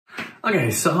Okay,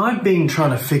 so I've been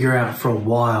trying to figure out for a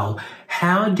while,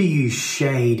 how do you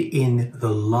shade in the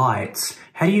lights?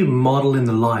 How do you model in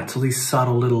the lights, all these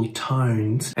subtle little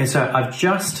tones? And so I've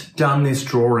just done this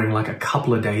drawing like a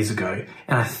couple of days ago,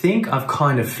 and I think I've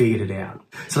kind of figured it out.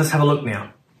 So let's have a look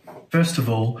now. First of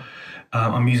all,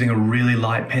 I'm using a really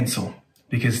light pencil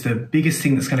because the biggest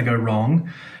thing that's going to go wrong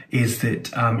is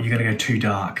that you're going to go too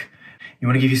dark. You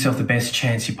want to give yourself the best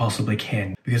chance you possibly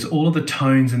can, because all of the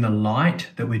tones in the light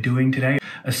that we're doing today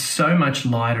are so much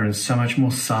lighter and so much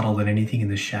more subtle than anything in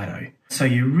the shadow. So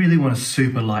you really want a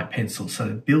super light pencil, so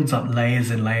it builds up layers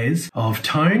and layers of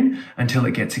tone until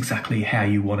it gets exactly how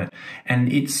you want it.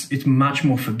 And it's much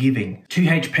more forgiving.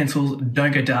 2H pencils,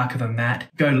 don't go darker than that.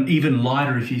 Go even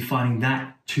lighter if you're finding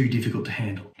that too difficult to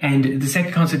handle. And the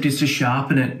second concept is to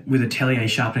sharpen it with a Tellier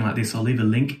sharpening like this. I'll leave a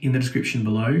link in the description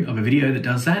below of a video that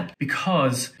does that,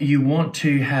 because you want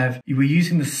to have, we're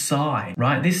using the side,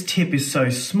 right? This tip is so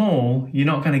small, you're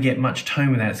not going to get much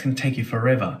tone with that. It's going to take you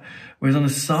forever. Whereas on the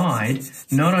side,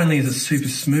 not only is it super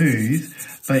smooth,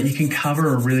 but you can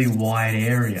cover a really wide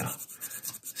area.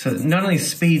 So it not only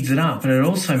speeds it up, but it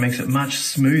also makes it much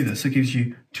smoother. So it gives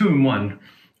you 2-in-1.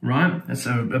 Right? That's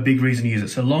a big reason to use it.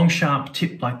 So long, sharp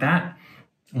tip like that,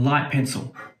 light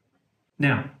pencil.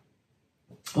 Now,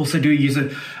 also do use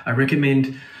it, I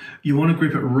recommend you want to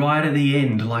grip it right at the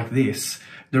end like this.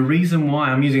 The reason why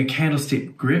I'm using a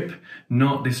candlestick grip,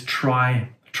 not this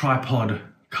tripod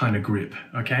kind of grip,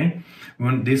 okay? We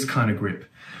want this kind of grip.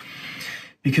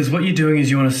 Because what you're doing is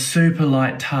you want a super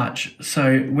light touch.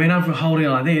 So when I'm holding it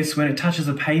like this, when it touches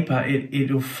the paper,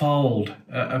 it'll fold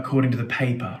according to the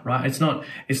paper, right? It's not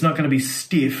going to be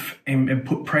stiff and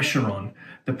put pressure on.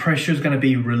 The pressure is going to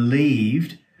be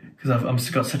relieved because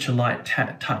I've got such a light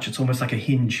touch. It's almost like a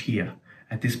hinge here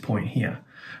at this point here,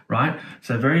 right?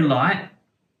 So very light,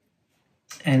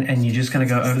 and you're just going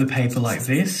to go over the paper like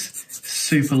this,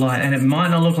 super light, and it might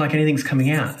not look like anything's coming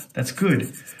out. That's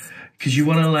good. Because you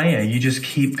want to layer, you just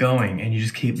keep going and you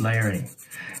just keep layering.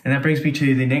 And that brings me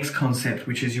to the next concept,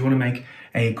 which is you want to make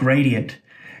a gradient.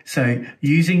 So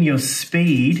using your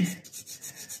speed,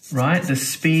 right, the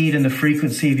speed and the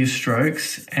frequency of your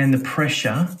strokes and the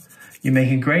pressure, you're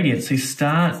making a gradient. So you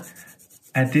start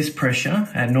at this pressure,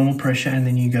 at normal pressure, and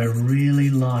then you go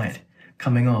really light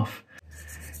coming off.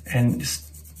 And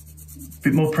a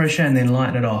bit more pressure and then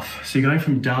lighten it off. So you're going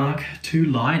from dark to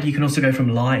light. You can also go from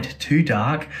light to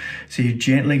dark. So you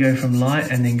gently go from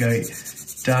light and then go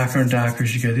darker and darker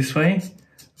as you go this way,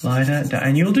 lighter,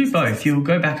 and you'll do both. You'll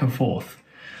go back and forth.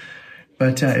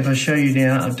 But if I show you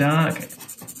now a dark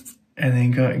and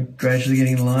then go gradually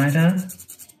getting lighter,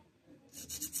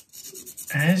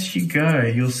 as you go,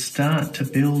 you'll start to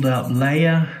build up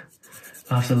layer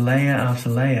after layer after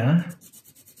layer.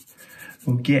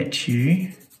 Will get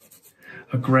you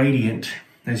a gradient.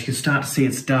 As you can start to see,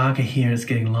 it's darker here, it's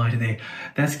getting lighter there.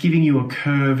 That's giving you a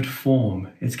curved form.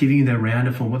 It's giving you the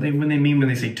rounder form. When they mean when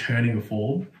they say turning a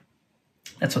form,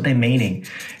 that's what they're meaning,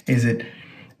 is that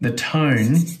the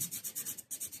tone,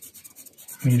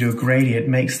 when you do a gradient,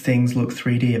 makes things look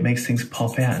 3D. It makes things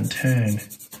pop out and turn.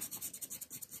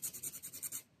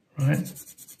 Right?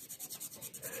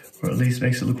 Or at least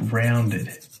makes it look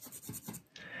rounded.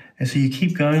 And so you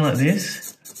keep going like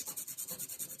this,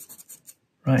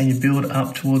 right, and you build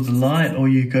up towards the light, or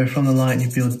you go from the light and you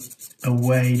build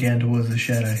away down towards the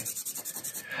shadow.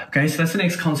 Okay, so that's the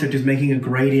next concept, is making a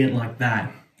gradient like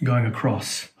that, going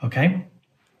across, okay?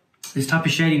 This type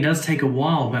of shading does take a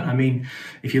while, but I mean,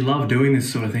 if you love doing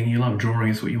this sort of thing, you love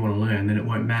drawing, it's what you want to learn, then it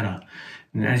won't matter.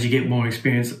 And as you get more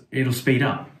experience, it'll speed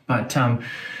up. But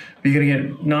you're going to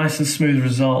get nice and smooth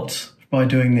results by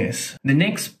doing this. The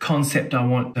next concept I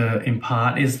want to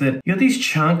impart is that you got these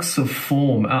chunks of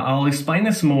form. I'll explain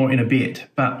this more in a bit,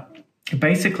 but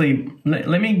basically,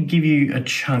 let me give you a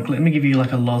chunk. Let me give you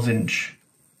like a lozenge.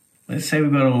 Let's say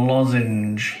we've got a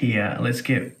lozenge here. Let's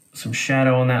get some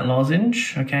shadow on that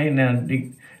lozenge. Okay, now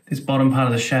this bottom part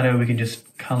of the shadow we can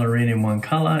just color in one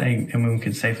color, and we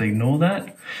can safely ignore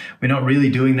that. We're not really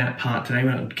doing that part today.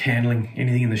 We're not candling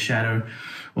anything in the shadow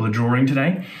or the drawing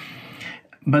today.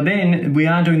 But then we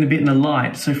are doing the bit in the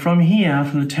light. So from here,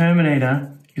 from the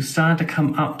Terminator, you start to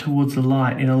come up towards the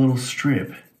light in a little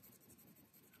strip.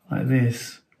 Like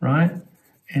this, right?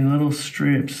 In little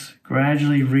strips,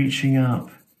 gradually reaching up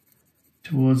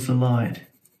towards the light.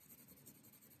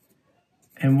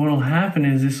 And what will happen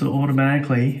is this will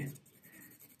automatically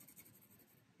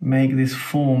make this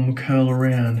form curl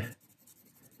around.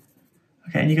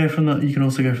 Okay, and you can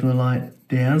also go from the light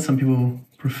down. Some people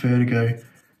prefer to go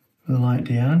the light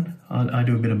down. I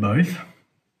do a bit of both.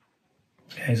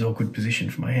 Okay, it's an awkward position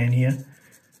for my hand here.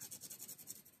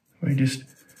 We're just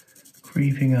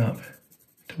creeping up.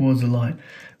 towards the light,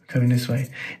 coming this way.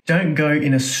 Don't go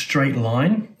in a straight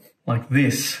line like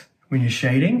this when you're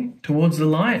shading towards the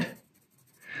light.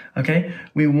 Okay,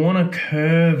 we want to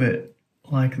curve it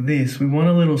like this. We want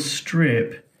a little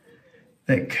strip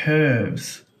that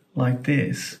curves like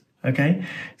this. Okay,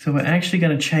 so we're actually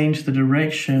going to change the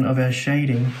direction of our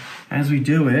shading. As we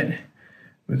do it,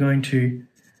 we're going to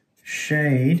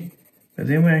shade, but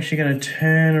then we're actually going to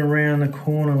turn around the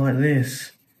corner like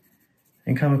this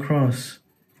and come across.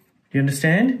 Do you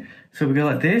understand? So we go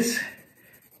like this,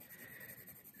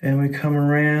 and we come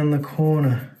around the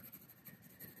corner.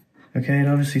 Okay, it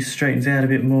obviously straightens out a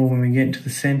bit more when we get into the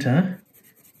center.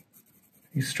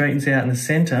 It straightens out in the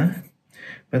center,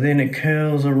 but then it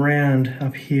curls around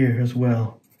up here as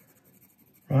well,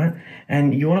 right?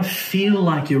 And you want to feel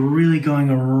like you're really going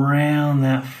around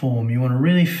that form. You want to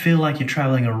really feel like you're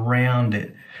traveling around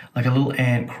it, like a little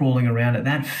ant crawling around it.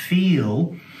 That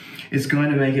feel is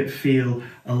going to make it feel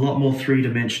a lot more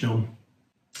three-dimensional,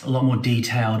 a lot more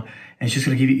detailed. And it's just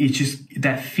going to give you, it's just,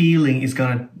 that feeling is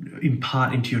going to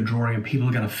impart into your drawing, and people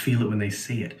are going to feel it when they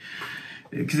see it.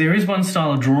 Because there is one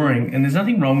style of drawing, and there's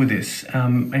nothing wrong with this.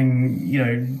 And, you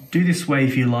know, do this way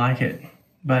if you like it.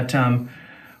 But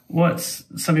what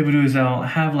some people do is they'll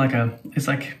have like a, it's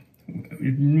like,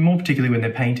 more particularly when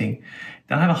they're painting,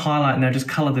 they'll have a highlight and they'll just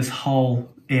color this whole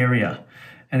area.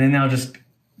 And then they'll just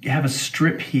have a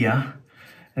strip here,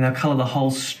 and they'll color the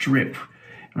whole strip,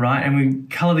 right? And we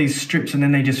color these strips, and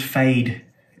then they just fade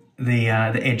the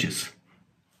edges.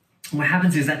 What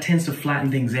happens is that tends to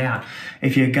flatten things out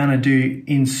if you're gonna do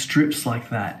in strips like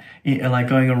that, like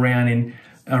going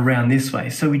around this way.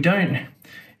 So we don't,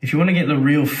 if you want to get the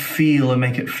real feel and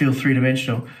make it feel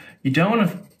three-dimensional, you don't want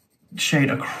to shade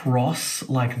across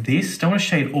like this. Don't want to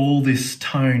shade all this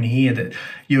tone here that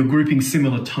you're grouping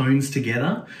similar tones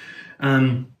together.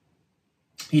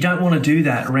 You don't want to do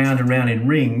that round and round in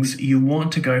rings. You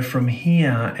want to go from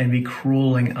here and be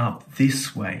crawling up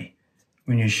this way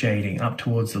when you're shading, up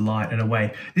towards the light and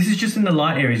away. This is just in the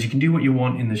light areas. You can do what you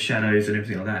want in the shadows and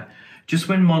everything like that. Just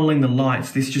when modeling the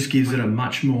lights, this just gives it a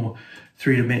much more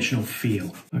three-dimensional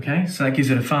feel, okay? So that gives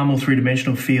it a far more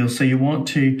three-dimensional feel. So you want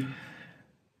to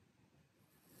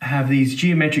have these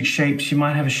geometric shapes. You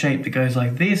might have a shape that goes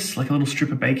like this, like a little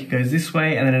strip of bacon goes this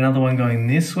way, and then another one going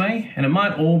this way. And it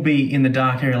might all be in the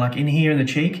dark area, like in here in the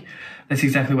cheek. That's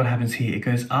exactly what happens here. It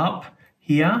goes up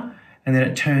here, and then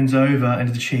it turns over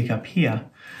into the cheek up here.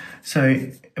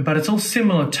 So, but it's all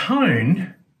similar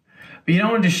tone, but you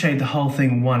don't want to just shade the whole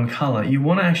thing one color. You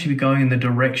want to actually be going in the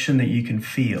direction that you can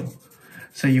feel.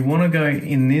 So you want to go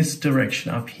in this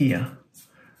direction up here,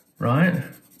 right?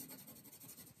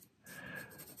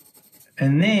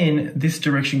 And then this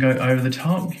direction go over the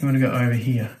top. You want to go over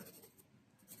here,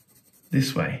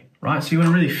 this way, right? So you want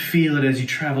to really feel it as you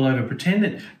travel over. Pretend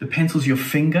that the pencil's your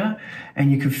finger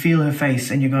and you can feel her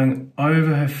face, and you're going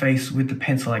over her face with the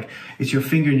pencil. Like it's your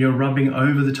finger and you're rubbing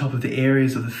over the top of the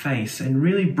areas of the face, and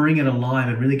really bring it alive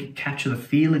and really capture the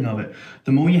feeling of it.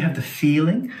 The more you have the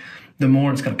feeling, the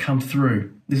more it's going to come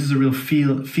through. This is a real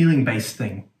feeling-based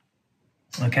thing.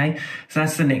 Okay, so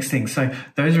that's the next thing. So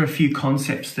those are a few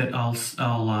concepts that I'll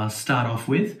start off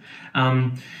with.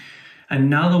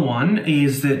 Another one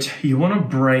is that you want to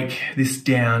break this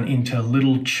down into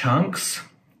little chunks,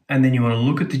 and then you want to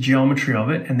look at the geometry of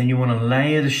it, and then you want to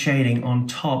layer the shading on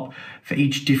top for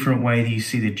each different way that you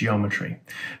see the geometry.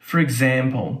 For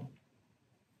example,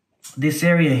 this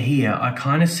area here, I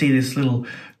kind of see this little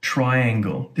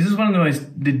triangle. This is one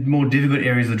of the more difficult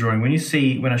areas of the drawing. When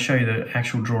I show you the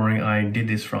actual drawing I did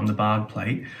this from, the bark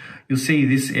plate, you'll see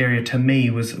this area to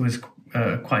me was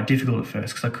quite difficult at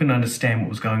first because I couldn't understand what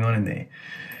was going on in there.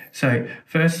 So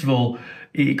first of all,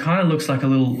 it kind of looks like a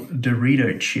little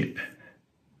Dorito chip,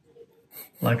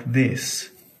 like this,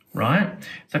 right?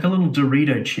 It's like a little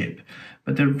Dorito chip,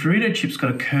 but the Dorito chip's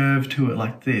got a curve to it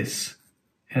like this,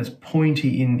 and it's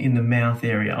pointy in the mouth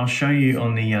area. I'll show you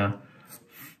on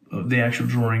the actual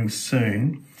drawing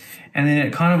soon. And then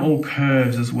it kind of all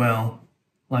curves as well,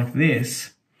 like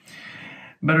this.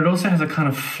 But it also has a kind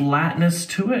of flatness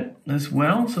to it as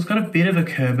well. So it's got a bit of a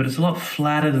curve, but it's a lot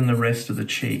flatter than the rest of the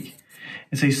cheek.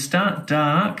 And so you start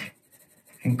dark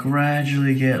and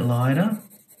gradually get lighter.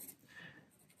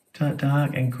 Start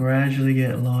dark and gradually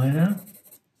get lighter.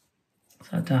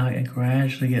 Start dark and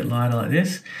gradually get lighter like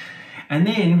this. And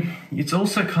then it's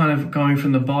also kind of going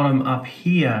from the bottom up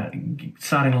here,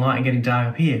 starting light and getting dark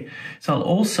up here. So I'll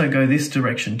also go this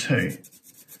direction too.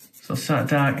 So I'll start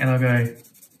dark and I'll go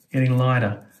getting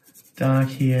lighter. Dark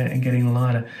here and getting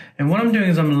lighter. And what I'm doing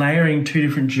is I'm layering two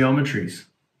different geometries.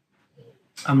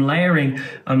 I'm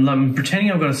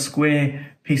pretending I've got a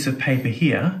square piece of paper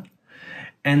here,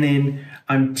 and then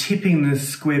I'm tipping the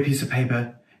square piece of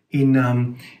paper in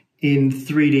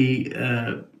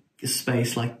 3D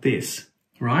space like this,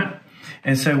 right?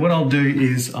 And so what I'll do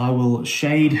is I will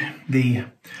shade the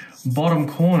bottom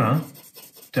corner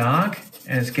dark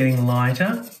as it's getting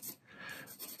lighter,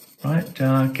 right?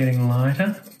 Dark getting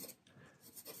lighter.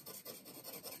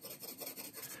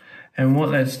 And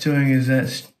what that's doing is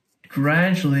that's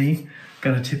gradually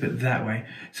going to tip it that way.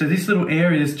 So this little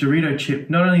area, this Dorito chip,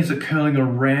 not only is it curling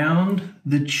around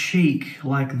the cheek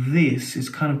like this, it's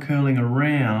kind of curling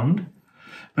around,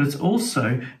 but it's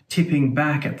also tipping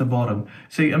back at the bottom.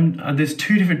 So there's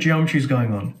two different geometries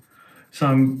going on. So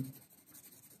I'm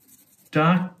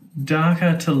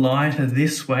darker to lighter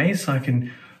this way, so I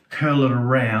can curl it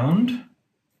around,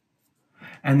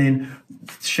 and then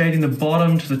shading the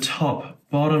bottom to the top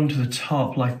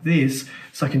like this,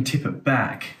 so I can tip it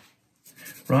back,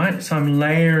 right? So I'm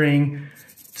layering.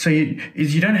 So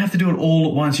you don't have to do it all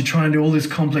at once. You're trying to do all this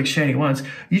complex shading at once.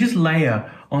 You just layer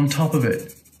on top of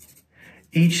it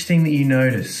each thing that you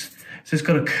notice. So it's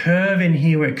got a curve in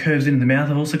here where it curves into the mouth.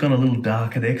 I've also gone a little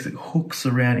darker there because it hooks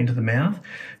around into the mouth.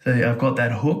 So I've got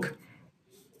that hook.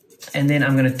 And then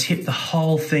I'm going to tip the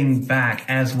whole thing back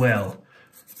as well.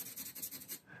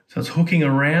 So it's hooking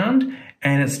around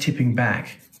and it's tipping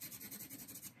back.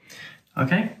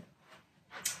 Okay?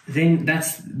 Then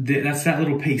that's that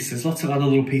little piece. There's lots of other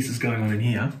little pieces going on in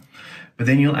here. But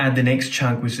then you'll add the next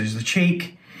chunk, which is the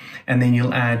cheek. And then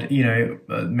you'll add,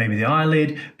 maybe the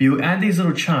eyelid. But you'll add these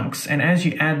little chunks. And as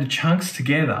you add the chunks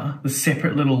together, the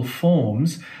separate little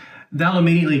forms, they'll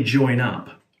immediately join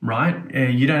up, right?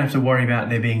 You don't have to worry about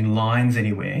there being lines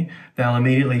anywhere. They'll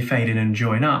immediately fade in and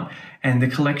join up. And the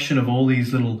collection of all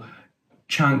these little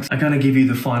chunks are going to give you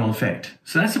the final effect.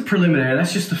 So that's a preliminary.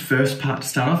 That's just the first part to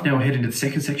start off. Now we'll head into the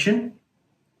second section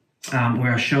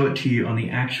where I show it to you on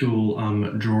the actual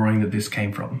drawing that this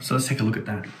came from. So let's take a look at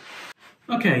that.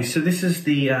 Okay, so this is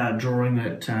the drawing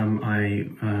that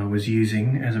I was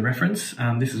using as a reference.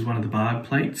 This is one of the barb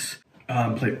plates,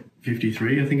 plate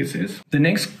 53, I think it says. The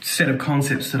next set of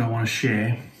concepts that I want to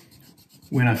share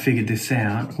when I figured this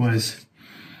out was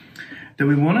that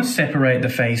we want to separate the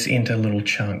face into little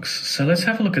chunks. So let's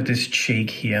have a look at this cheek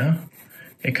here.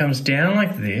 It comes down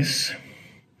like this.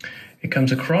 It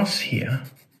comes across here,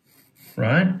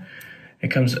 right? It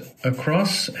comes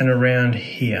across and around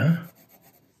here.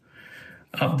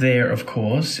 Up there, of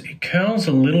course, it curls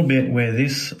a little bit where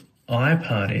this eye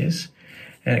part is,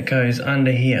 and it goes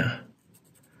under here.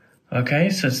 Okay,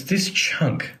 so it's this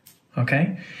chunk,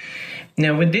 okay?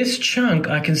 Now with this chunk,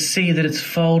 I can see that it's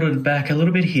folded back a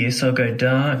little bit here, so I'll go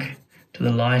dark to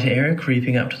the light area,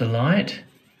 creeping up to the light,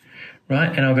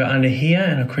 right? And I'll go under here,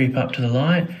 and I'll creep up to the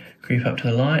light, creep up to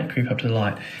the light, creep up to the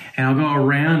light. And I'll go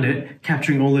around it,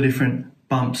 capturing all the different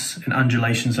bumps and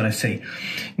undulations that I see.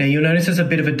 Now you'll notice there's a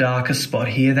bit of a darker spot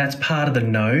here. That's part of the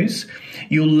nose.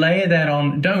 You'll layer that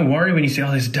on. Don't worry when you see,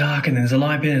 oh, there's dark and there's a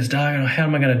light bit and there's dark. And how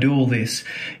am I going to do all this?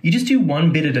 You just do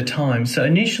one bit at a time. So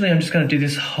initially I'm just going to do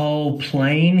this whole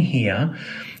plane here.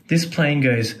 This plane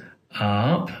goes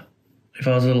up. If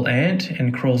I was a little ant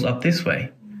and crawls up this way,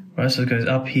 right? So it goes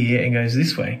up here and goes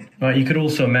this way, right? You could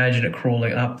also imagine it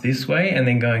crawling up this way and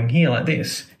then going here like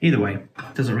this. Either way,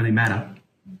 it doesn't really matter.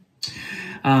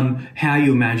 How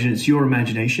you imagine, it's your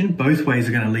imagination. Both ways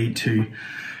are going to lead to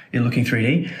it looking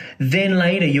 3D. Then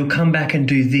later you'll come back and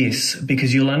do this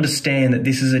because you'll understand that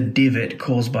this is a divot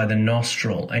caused by the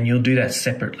nostril, and you'll do that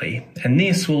separately. And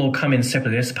this will all come in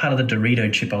separately. That's part of the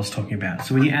Dorito chip I was talking about.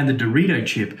 So when you add the Dorito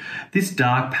chip, this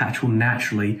dark patch will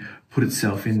naturally put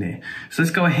itself in there. So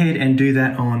let's go ahead and do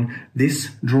that on this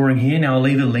drawing here. Now I'll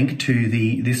leave a link to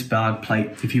this barb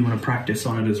plate if you want to practice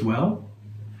on it as well.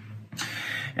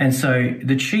 And so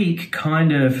the cheek I'm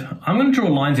going to draw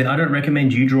lines in. I don't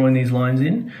recommend you drawing these lines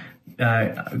in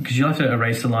because you'll have to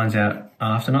erase the lines out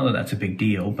after. Not that that's a big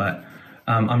deal, but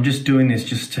I'm just doing this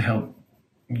just to help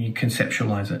you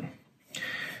conceptualize it.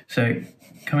 So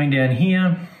coming down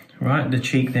here, right, the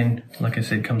cheek then, like I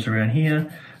said, comes around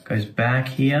here, goes back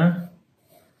here,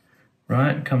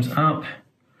 right, comes up,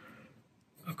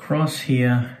 across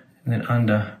here, and then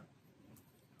under,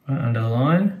 right, under the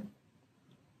line.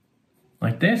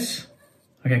 Like this.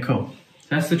 Okay, cool.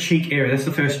 That's the cheek area. That's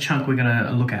the first chunk we're going to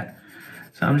look at.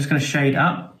 So I'm just going to shade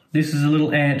up. This is a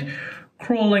little ant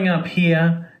crawling up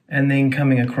here and then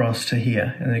coming across to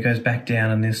here. And then it goes back down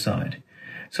on this side.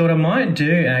 So what I might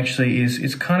do actually is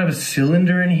it's kind of a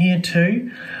cylinder in here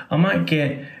too. I might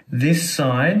get this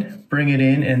side, bring it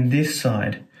in, and this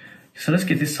side. So let's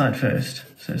get this side first.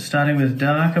 So starting with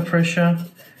darker pressure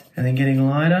and then getting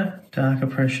lighter, darker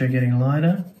pressure, getting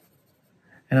lighter.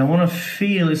 And I want to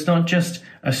feel it's not just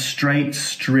a straight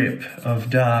strip of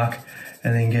dark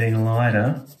and then getting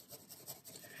lighter,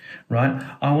 right?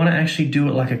 I want to actually do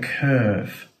it like a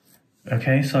curve,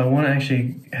 okay? So I want to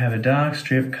actually have a dark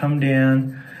strip, come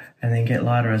down, and then get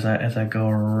lighter as I go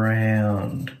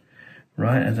around,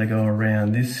 right? As I go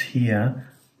around. This here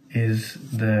is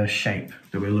the shape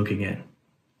that we're looking at.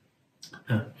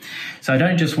 So I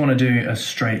don't just want to do a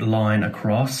straight line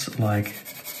across, like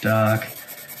dark,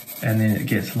 and then it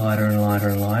gets lighter and lighter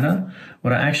and lighter.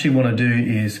 What I actually want to do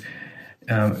is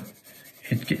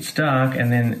it gets dark,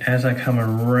 and then as I come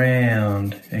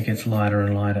around, it gets lighter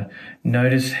and lighter.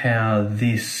 Notice how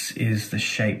this is the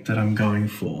shape that I'm going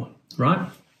for, right?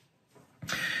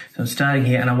 So I'm starting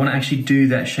here, and I want to actually do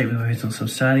that shape with my pencil. So I'm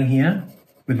starting here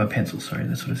with my pencil, sorry,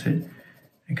 that's what I said,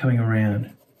 and coming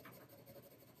around.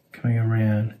 Coming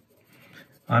around.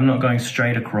 I'm not going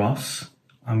straight across,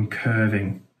 I'm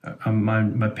curving.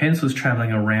 My pencil is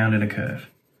traveling around in a curve.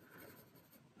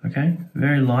 Okay,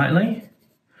 very lightly,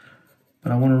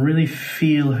 but I want to really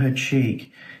feel her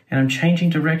cheek. And I'm changing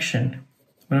direction.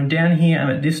 When I'm down here, I'm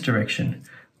at this direction,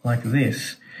 like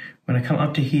this. When I come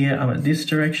up to here, I'm at this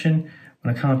direction.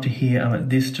 When I come up to here, I'm at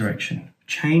this direction.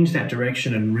 Change that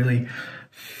direction and really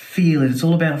feel it. It's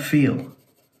all about feel.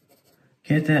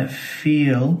 Get that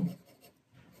feel,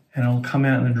 and it'll come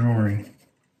out in the drawing.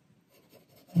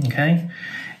 Okay?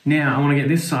 Now, I want to get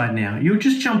this side now. You'll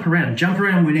just jump around. Jump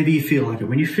around whenever you feel like it.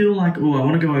 When you feel like, oh, I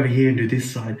want to go over here and do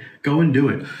this side, go and do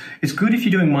it. It's good if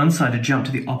you're doing one side to jump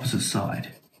to the opposite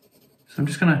side. So I'm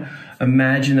just going to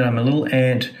imagine that I'm a little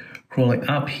ant crawling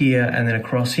up here and then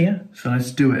across here. So let's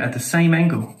do it at the same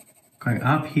angle. Going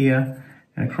up here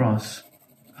and across.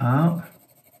 Up,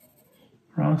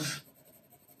 across,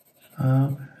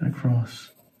 up and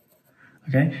across.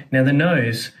 Okay, now the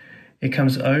nose, it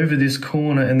comes over this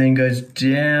corner and then goes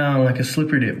down like a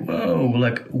slippery dip. Whoa,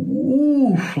 like,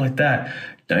 ooh, like that.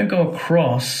 Don't go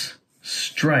across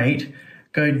straight,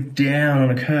 go down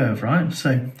on a curve, right?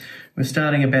 So we're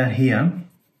starting about here,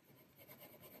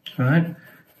 right?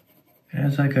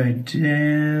 As I go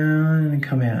down and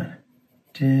come out,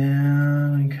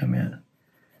 down and come out,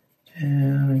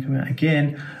 down and come out.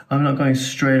 Again, I'm not going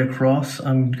straight across,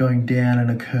 I'm going down in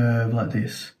a curve like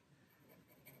this.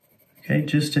 Okay,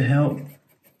 just to help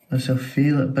myself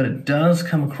feel it, but it does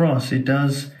come across. It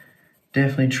does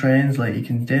definitely translate. You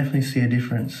can definitely see a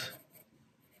difference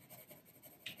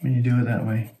when you do it that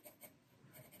way.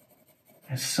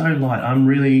 It's so light. I'm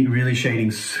really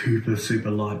shading super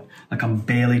light. Like I'm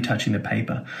barely touching the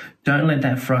paper. Don't let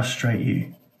that frustrate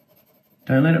you.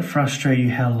 Don't let it frustrate you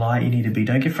how light you need to be.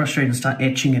 Don't get frustrated and start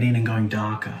etching it in and going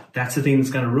darker. That's the thing that's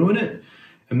going to ruin it.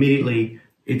 Immediately,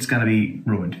 it's going to be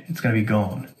ruined. It's going to be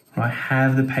gone. Right?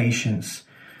 Have the patience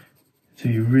to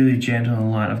be really gentle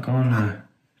and light. I've gone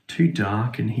too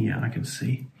dark in here, I can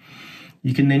see.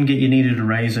 You can then get your kneaded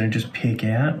eraser and just pick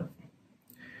out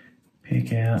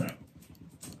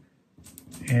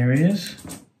areas.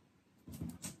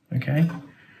 Okay?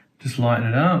 Just lighten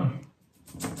it up.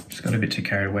 Just got a bit too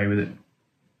carried away with it.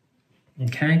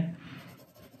 Okay?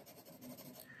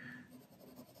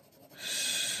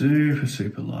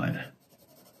 Super light.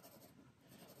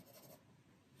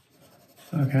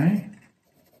 Okay,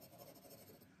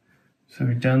 so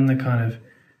we've done the kind of,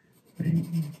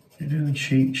 we're doing the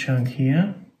cheek chunk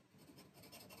here.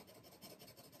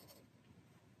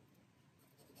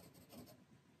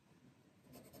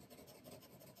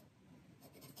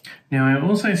 Now I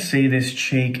also see this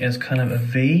cheek as kind of a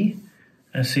V.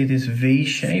 I see this V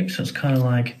shape, so it's kind of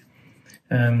like,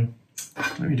 let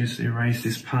me just erase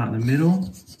this part in the middle.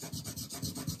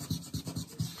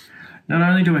 Not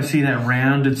only do I see that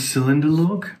rounded cylinder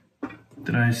look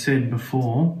that I said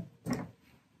before,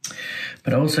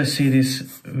 but I also see this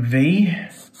V,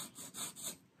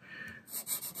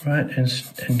 right,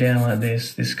 and down like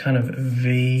this kind of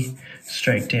V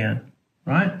straight down,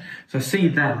 right? So I see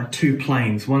that like two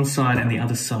planes, one side and the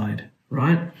other side,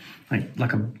 right?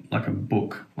 Like a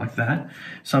book, like that.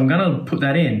 So I'm gonna put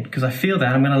that in, because I feel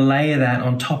that, I'm gonna layer that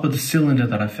on top of the cylinder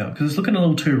that I felt, because it's looking a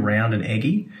little too round and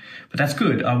eggy, but that's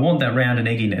good. I want that round and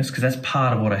egginess, because that's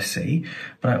part of what I see,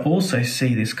 but I also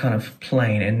see this kind of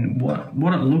plane, and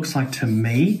what it looks like to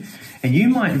me, and you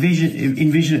might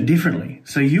envision it differently.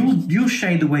 So you'll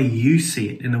shade the way you see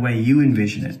it, in the way you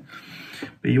envision it.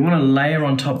 But you want to layer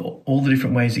on top all the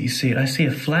different ways that you see it. I see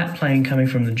a flat plane coming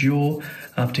from the jaw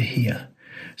up to here.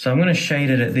 So I'm going to shade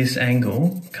it at this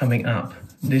angle coming up,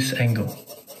 this angle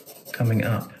coming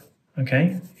up,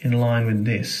 okay, in line with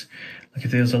this. Like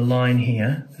if there's a line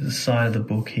here, there's a side of the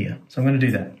book here. So I'm going to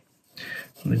do that.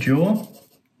 On the jaw,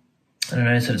 and I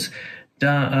notice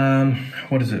that it's,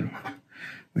 what is it?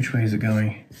 Which way is it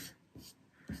going?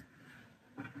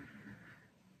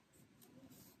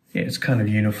 Yeah, it's kind of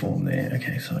uniform there.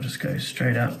 Okay, so I'll just go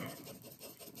straight up.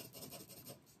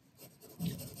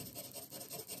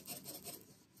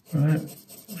 Right,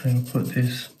 and put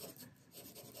this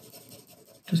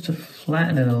just to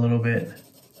flatten it a little bit.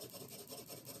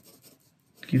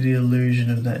 Give the illusion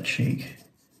of that cheek.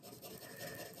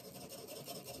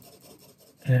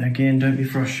 And again, don't be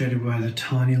frustrated by the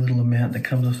tiny little amount that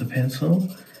comes off the pencil.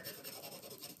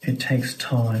 It takes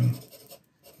time,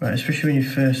 right? Especially when you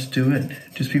first do it,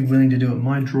 just be willing to do it.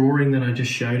 My drawing that I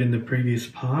just showed in the previous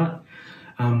part,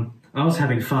 I was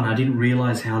having fun. I didn't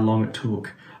realize how long it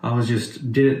took. I was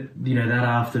just did it, you know,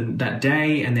 that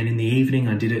day, and then in the evening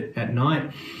I did it at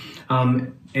night.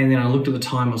 And then I looked at the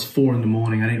time, it was 4 in the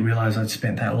morning. I didn't realize I'd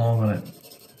spent that long on it.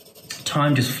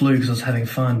 Time just flew because I was having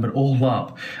fun, but all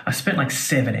up, I spent like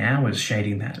 7 hours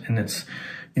shading that, and it's,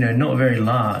 you know, not very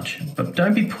large, but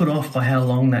don't be put off by how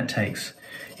long that takes.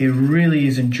 It really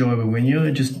is enjoyable when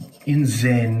you're just in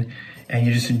Zen and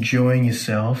you're just enjoying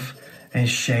yourself and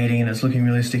shading and it's looking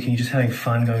realistic and you're just having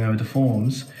fun going over the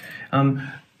forms.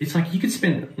 It's like you could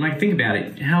spend, like, think about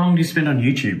it. How long do you spend on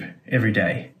YouTube every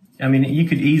day? I mean, you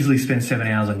could easily spend 7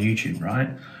 hours on YouTube, right?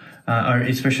 Or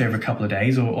especially over a couple of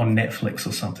days, or on Netflix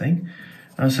or something.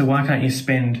 So why can't you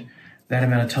spend that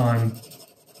amount of time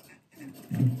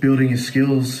building your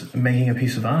skills, making a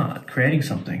piece of art, creating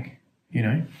something, you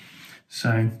know?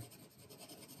 So,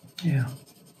 yeah,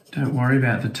 don't worry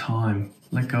about the time.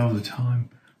 Let go of the time.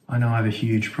 I know I have a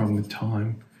huge problem with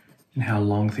time and how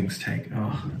long things take.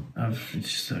 Oh,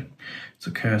 it's just it's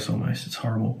a curse almost. It's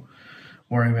horrible,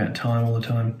 worrying about time all the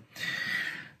time.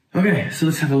 Okay, so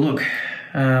let's have a look.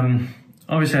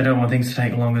 Obviously I don't want things to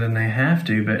take longer than they have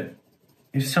to, but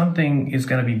if something is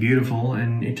going to be beautiful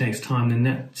and it takes time,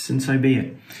 then and so be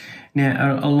it.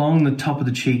 Now, along the top of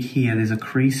the cheek here, there's a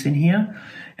crease in here,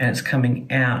 and it's coming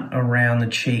out around the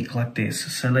cheek like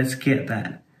this. So let's get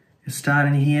that. It's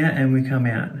starting here and we come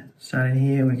out. Start in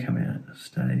here, we come out.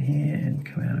 Start in here and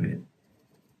come out a bit.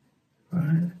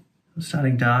 Right? I'm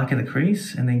starting dark in the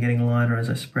crease and then getting lighter as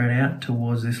I spread out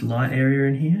towards this light area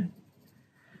in here.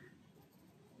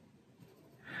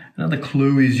 Another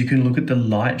clue is you can look at the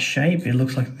light shape. It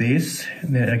looks like this.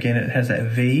 And then again, it has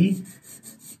that V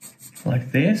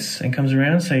like this and comes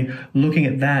around. So looking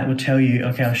at that will tell you,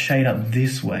 okay, I'll shade up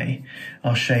this way.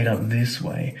 I'll shade up this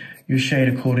way. You shade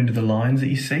according to the lines that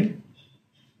you see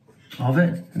of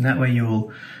it. And that way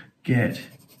you'll get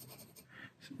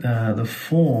the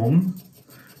form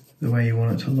the way you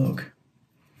want it to look.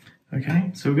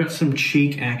 Okay, so we've got some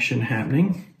cheek action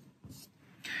happening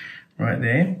right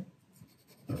there.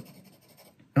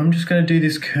 I'm just going to do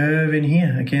this curve in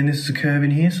here. Again, this is a curve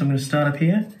in here, so I'm going to start up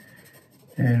here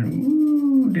and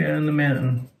ooh, down the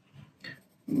mountain.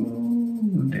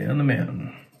 Ooh, down the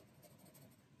mountain.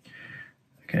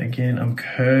 Okay, again, I'm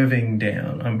curving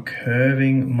down. I'm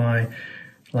curving my,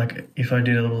 like if I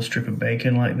did a little strip of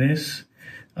bacon like this,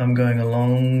 I'm going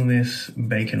along this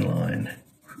bacon line,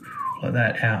 like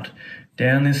that, out.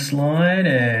 Down this slide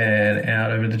and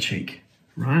out over the cheek,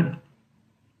 right?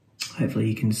 Hopefully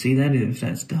you can see that if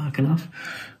that's dark enough.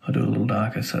 I'll do it a little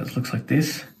darker so it looks like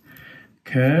this.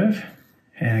 Curve,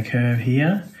 and a curve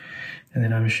here. And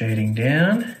then I'm shading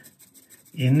down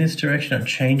in this direction. I'm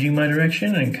changing my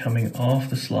direction and coming off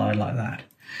the slide like that.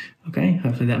 Okay,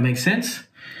 hopefully that makes sense.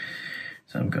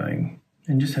 So I'm going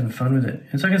and just having fun with it.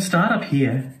 And so I can start up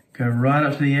here, go right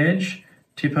up to the edge,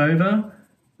 tip over,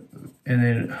 and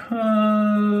then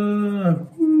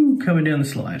coming down the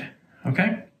slide,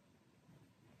 okay?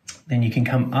 Then you can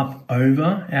come up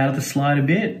over, out of the slide a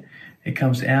bit. It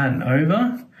comes out and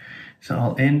over. So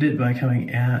I'll end it by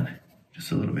coming out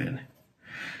just a little bit,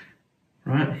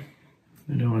 right?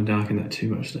 I don't want to darken that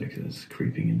too much though, because it's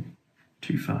creeping in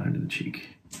too far into the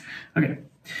cheek. Okay,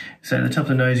 so at the top of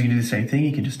the nose, you can do the same thing.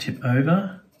 You can just tip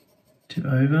over, tip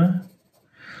over.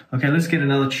 Okay, let's get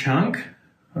another chunk,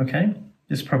 okay?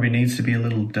 This probably needs to be a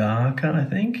little darker, I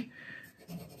think.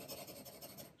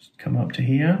 Just come up to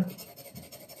here.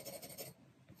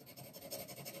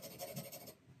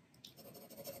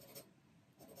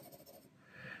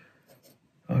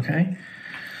 Okay,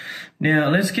 now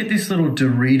let's get this little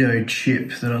Dorito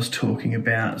chip that I was talking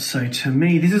about. So to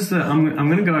me, this is the, I'm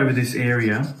going to go over this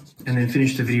area and then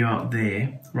finish the video up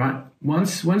there, right?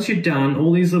 Once you're done,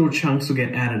 all these little chunks will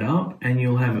get added up and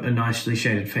you'll have a nicely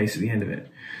shaded face at the end of it.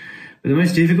 But the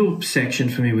most difficult section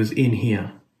for me was in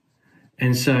here.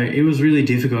 And so it was really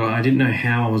difficult. I didn't know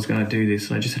how I was going to do this,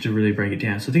 so I just had to really break it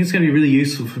down. So I think it's going to be really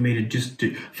useful for me to just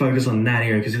focus on that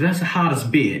area, because if that's the hardest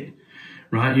bit,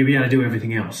 right, you'll be able to do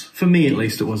everything else. For me, at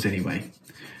least, it was anyway.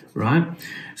 right?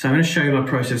 So I'm going to show you my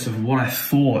process of what I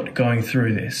thought going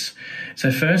through this.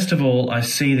 So first of all, I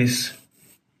see this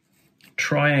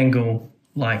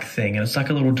triangle-like thing, and it's like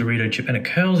a little Dorito chip, and it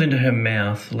curls into her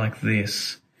mouth like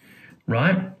this,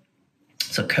 right?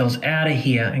 So it curls out of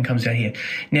here and comes out here.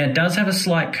 Now it does have a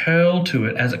slight curl to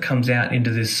it as it comes out into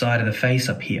this side of the face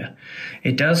up here.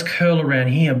 It does curl around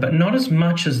here, but not as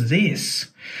much as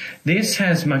this. This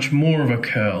has much more of a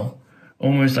curl,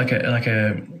 almost like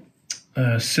a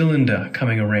cylinder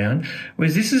coming around,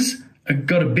 whereas this has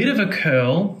got a bit of a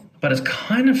curl, but it's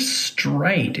kind of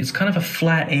straight. It's kind of a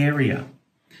flat area,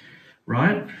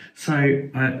 right? So,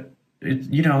 I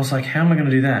was like, how am I going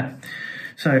to do that?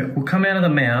 So we'll come out of the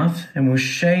mouth and we'll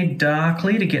shade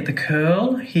darkly to get the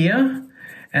curl here.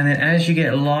 And then as you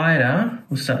get lighter,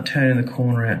 we'll start turning the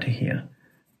corner out to here.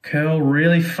 Curl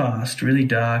really fast, really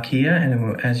dark here. And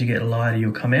then as you get lighter,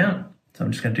 you'll come out. So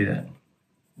I'm just going to do that.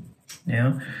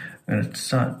 Now, I'm going to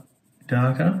start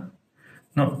darker,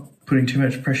 not putting too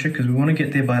much pressure because we want to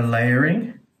get there by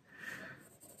layering.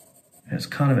 And it's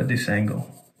kind of at this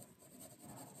angle.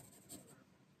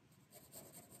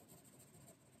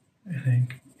 And then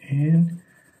in,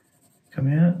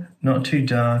 come out. Not too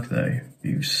dark though.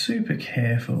 Be super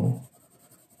careful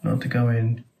not to go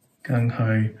in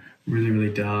gung-ho, really,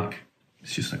 really dark.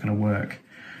 It's just not going to work.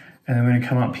 And then we're going to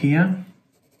come up here.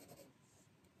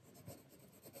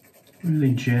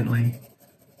 Really gently.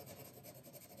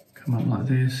 Come up like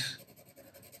this.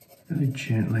 Really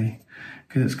gently.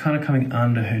 Because it's kind of coming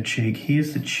under her cheek.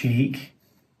 Here's the cheek.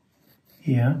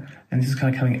 Here. And this is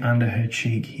kind of coming under her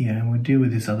cheek here. And we'll deal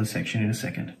with this other section in a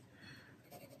second.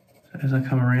 So as I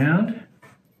come around,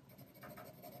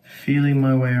 feeling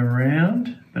my way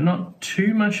around, but not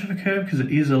too much of a curve because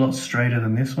it is a lot straighter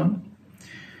than this one.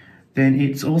 Then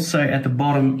it's also at the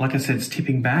bottom, like I said, it's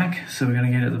tipping back. So we're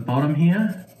going to get at the bottom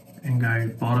here and go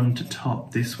bottom to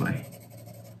top this way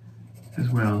as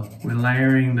well. We're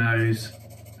layering those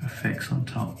effects on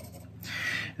top.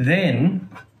 Then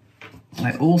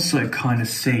I also kind of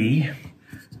see,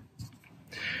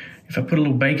 if I put a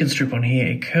little bacon strip on here,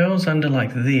 it curls under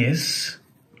like this,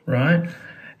 right?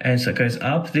 And so it goes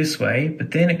up this way,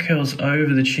 but then it curls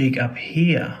over the cheek up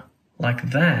here,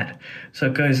 like that. So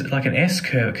it goes like an S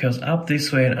curve, it curls up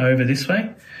this way and over this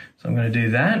way. So I'm going to do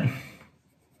that.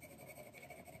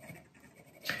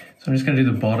 So I'm just going to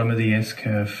do the bottom of the S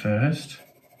curve first.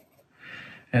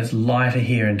 And it's lighter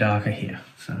here and darker here.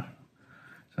 So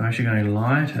I'm actually going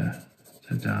lighter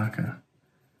to darker.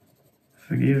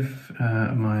 Forgive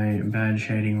my bad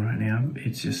shading right now.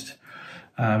 It's just,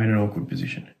 I'm in an awkward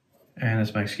position. And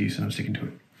that's my excuse and I'm sticking to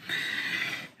it.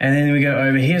 And then we go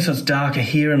over here, so it's darker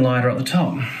here and lighter at the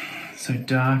top. So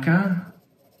darker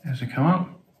as we come up.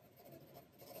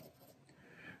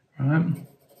 Right.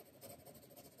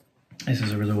 This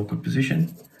is a really awkward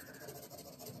position.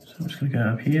 So I'm just going to go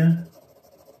up here.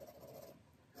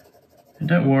 And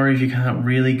don't worry if you can't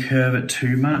really curve it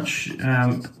too much.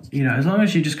 You know, as long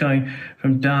as you're just going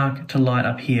from dark to light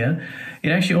up here,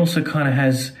 it actually also kind of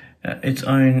has its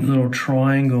own little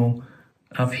triangle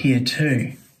up here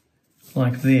too,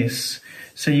 like this.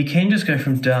 So you can just go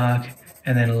from dark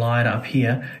and then light up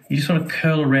here. You just want to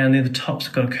curl around there. The top's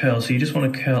got a curl, so you just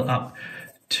want to curl up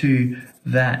to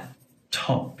that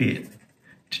top bit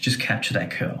to just capture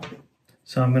that curl.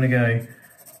 So I'm going to go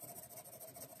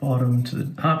bottom to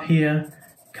the up here,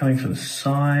 coming from the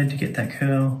side to get that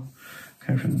curl,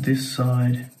 coming from this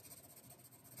side,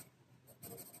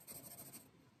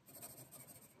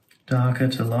 darker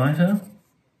to lighter.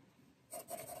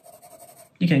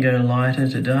 You can go lighter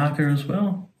to darker as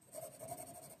well.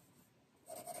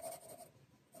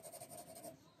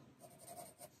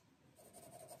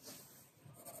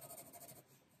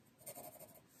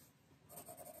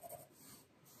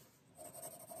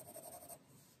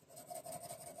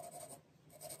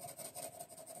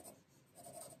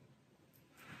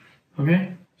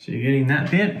 Okay, so you're getting that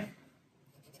bit.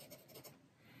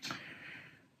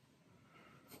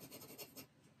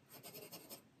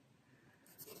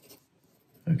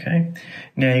 Okay,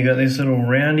 now you got this little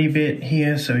roundy bit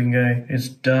here, so we can go, it's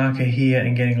darker here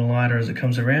and getting lighter as it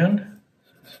comes around.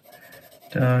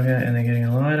 Darker and then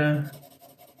getting lighter.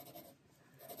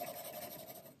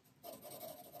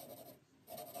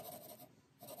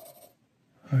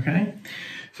 Okay,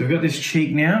 so we've got this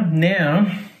cheek now.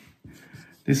 Now,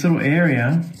 this little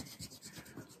area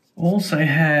also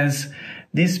has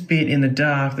this bit in the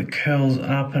dark that curls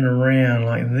up and around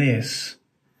like this.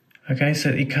 Okay, so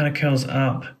it kind of curls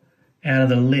up out of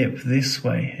the lip this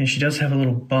way. And she does have a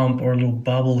little bump or a little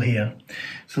bubble here.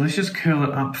 So let's just curl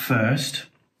it up first.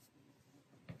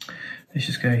 Let's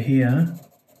just go here.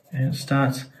 And it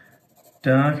starts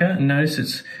darker.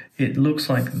 Notice it looks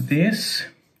like this.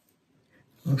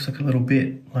 It looks like a little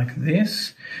bit like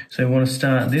this. So we want to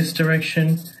start this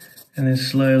direction and then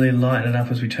slowly lighten it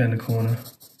up as we turn the corner.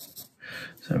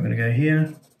 So I'm going to go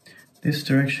here, this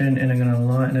direction, and I'm going to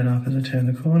lighten it up as I turn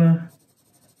the corner.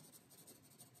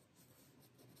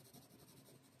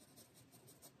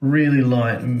 Really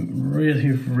light,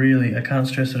 really, I can't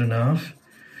stress it enough.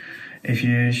 If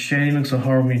your shading looks so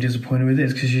horrible and you're disappointed with it,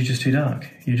 it's because you're just too dark.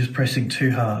 You're just pressing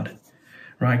too hard,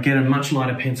 right? Get a much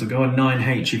lighter pencil, go a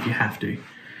 9H if you have to,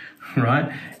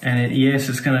 right? And yes,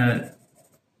 it's gonna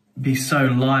be so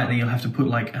light that you'll have to put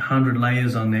like 100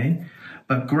 layers on there,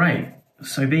 but great,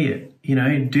 so be it. You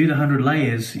know, do the 100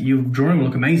 layers, your drawing will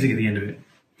look amazing at the end of it.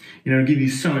 You know, it'll give you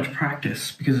so much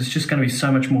practice because it's just gonna be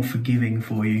so much more forgiving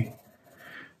for you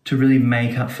to really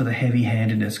make up for the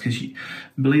heavy-handedness, because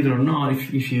believe it or not,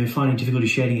 if you're finding difficulty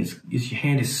shading, it's your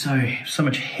hand is so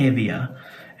much heavier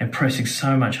and pressing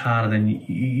so much harder than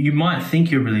you might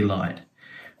think you're really light,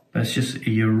 but it's just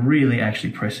you're really actually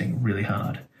pressing really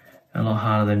hard, a lot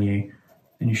harder than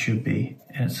you should be,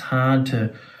 and it's hard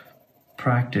to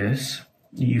practice.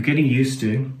 You're getting used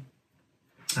to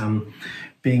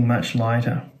being much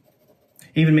lighter.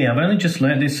 Even me, I've only just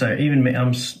learned this, so even me,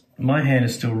 my hand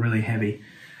is still really heavy.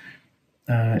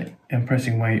 I'm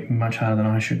pressing way much harder than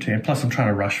I should too. And plus I'm trying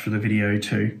to rush for the video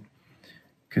too.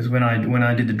 Because when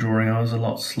I did the drawing, I was a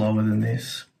lot slower than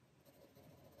this.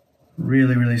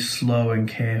 Really, really slow and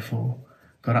careful.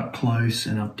 Got up close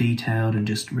and up detailed and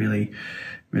just really,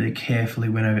 really carefully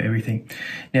went over everything.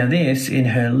 Now this, in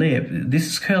her lip, this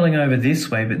is curling over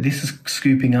this way, but this is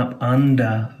scooping up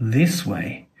under this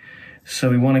way. So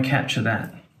we want to capture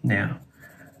that now.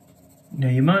 Now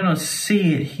you might not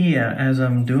see it here as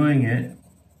I'm doing it.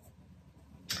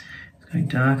 It's going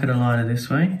darker to lighter this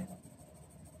way.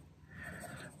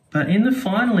 But in the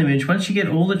final image, once you get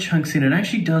all the chunks in, it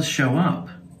actually does show up.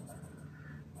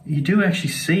 You do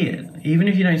actually see it. Even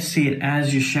if you don't see it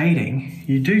as you're shading,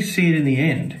 you do see it in the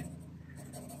end.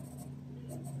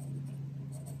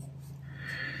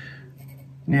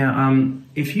 Now,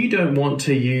 if you don't want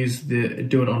to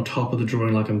do it on top of the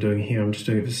drawing like I'm doing here, I'm just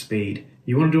doing it for speed.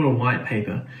 You want to do it on white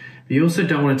paper, but you also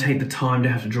don't want to take the time to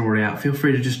have to draw it out. Feel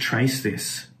free to just trace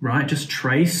this, right? Just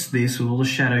trace this with all the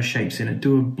shadow shapes in it.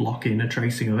 Do a block in, a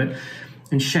tracing of it,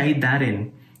 and shade that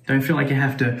in. Don't feel like you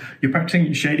have to, you're practicing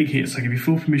your shading here, so I give you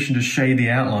full permission to shade the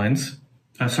outlines,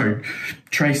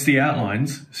 trace the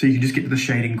outlines, so you can just get to the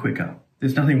shading quicker.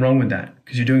 There's nothing wrong with that,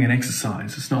 because you're doing an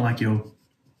exercise. It's not like you're,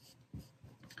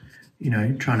 you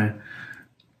know, trying to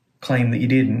claim that you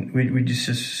didn't. It's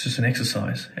just an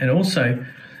exercise. And also,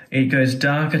 it goes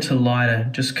darker to lighter,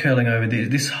 just curling over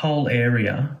this whole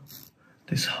area,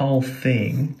 this whole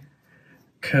thing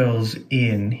curls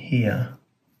in here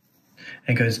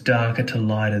and goes darker to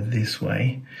lighter this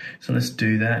way. So let's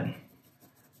do that.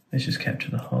 Let's just capture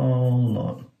the whole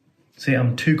lot. See,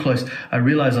 I'm too close. I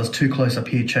realized I was too close up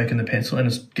here choking the pencil and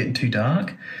it's getting too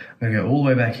dark. I'm gonna go all the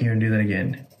way back here and do that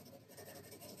again.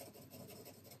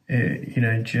 You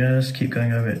know, just keep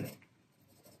going over it.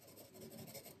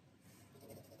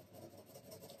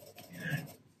 You know,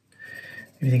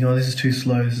 if you think, oh, this is too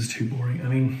slow, this is too boring. I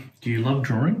mean, do you love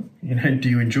drawing? You know, do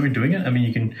you enjoy doing it? I mean,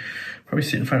 you can probably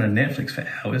sit in front of Netflix for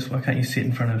hours. Why can't you sit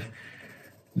in front of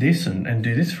this and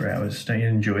do this for hours? Don't you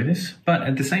enjoy this? But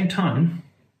at the same time,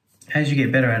 as you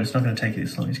get better at it, it's not going to take you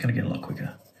this long. It's going to get a lot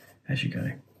quicker as you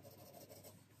go.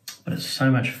 But it's so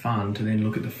much fun to then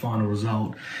look at the final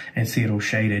result and see it all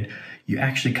shaded. You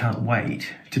actually can't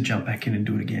wait to jump back in and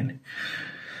do it again.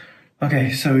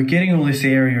 Okay, so we're getting all this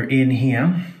area in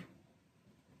here.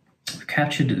 We've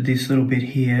captured this little bit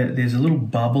here. There's a little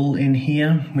bubble in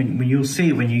here. When you'll see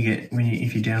it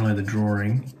if you download the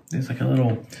drawing. There's like a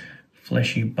little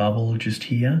fleshy bubble just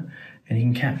here, and you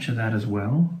can capture that as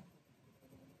well.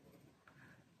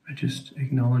 By just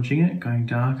acknowledging it, going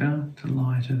darker to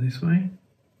lighter this way.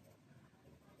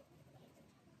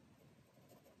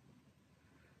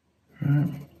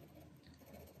 Right.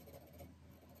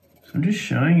 So I'm just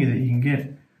showing you that you can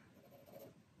get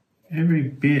every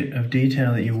bit of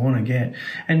detail that you want to get.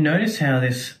 And notice how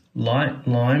this light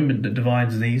line that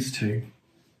divides these two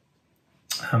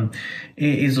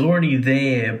is already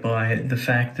there by the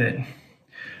fact that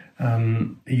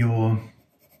you're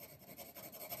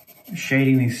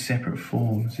shading these separate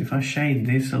forms. If I shade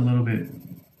this a little bit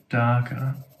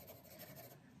darker,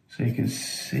 so you can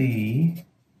see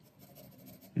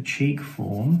the cheek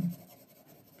form,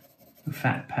 the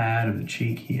fat pad of the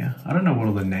cheek here. I don't know what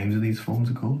all the names of these forms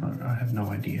are called. I have no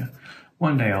idea.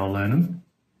 One day I'll learn them.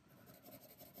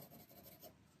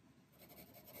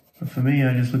 But for me,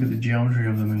 I just look at the geometry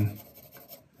of them and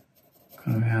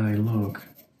kind of how they look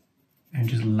and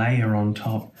just layer on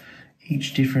top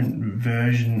each different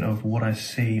version of what I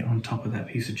see on top of that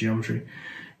piece of geometry.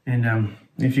 And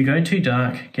if you go too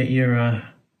dark, get your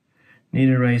knead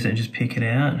eraser and just pick it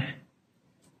out.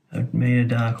 I've made a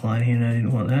dark line here and I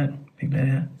didn't want that. Pick that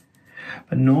out.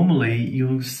 But normally,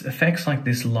 you'll effects like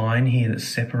this line here that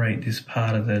separate this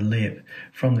part of the lip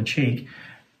from the cheek,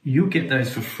 you'll get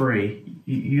those for free.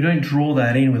 You don't draw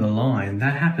that in with a line.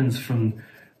 That happens from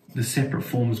the separate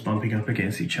forms bumping up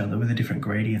against each other with the different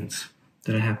gradients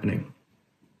that are happening.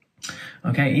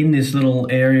 Okay, in this little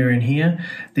area in here,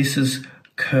 this is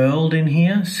curled in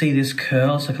here. See this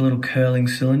curl? It's like a little curling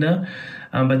cylinder.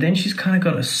 But then she's kind of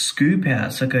got a scoop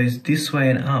out, so it goes this way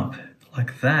and up,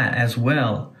 like that as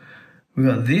well. We've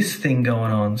got this thing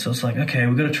going on, so it's like, okay,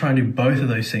 we've got to try and do both of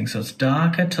those things. So it's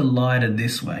darker to lighter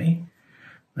this way.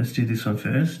 Let's do this one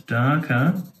first.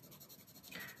 Darker,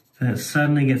 then it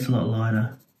suddenly gets a lot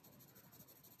lighter.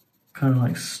 Kind of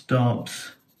like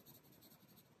stops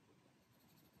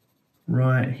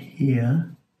right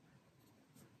here,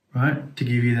 right, to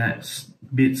give you that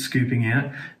bit scooping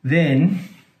out. Then,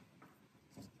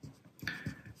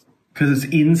 because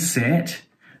it's inset,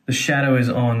 the shadow is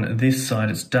on this side,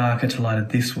 it's darker to lighter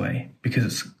this way because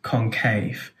it's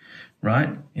concave,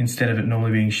 right? Instead of it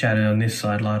normally being shadow on this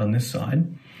side, light on this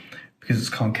side, because it's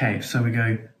concave. So we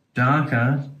go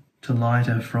darker to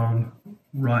lighter from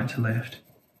right to left,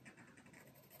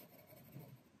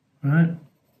 right?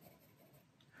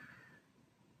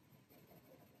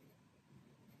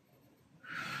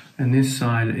 And this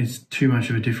side is too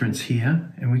much of a difference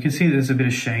here. And we can see there's a bit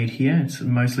of shade here. It's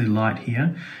mostly light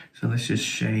here. So let's just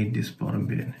shade this bottom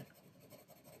bit.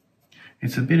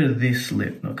 It's a bit of this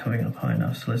lip not coming up high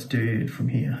enough. So let's do it from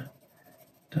here.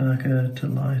 Darker to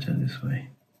lighter this way.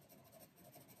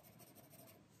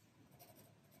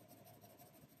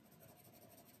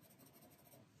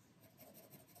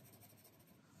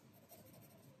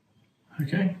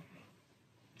 Okay.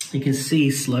 You can see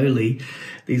slowly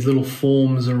these little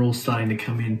forms are all starting to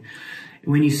come in.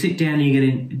 When you sit down and you get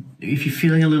in, if you're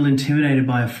feeling a little intimidated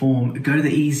by a form, go to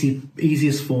the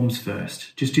easiest forms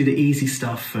first. Just do the easy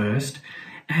stuff first.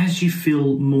 As you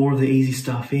feel more of the easy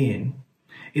stuff in,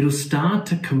 it'll start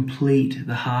to complete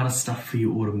the harder stuff for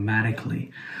you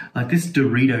automatically. Like this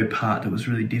Dorito part that was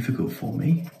really difficult for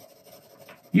me.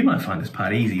 You might find this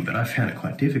part easy, but I found it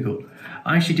quite difficult.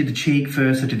 I actually did the cheek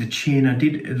first, I did the chin, I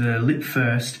did the lip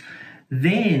first.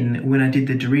 Then when I did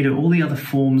the Dorito, all the other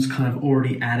forms kind of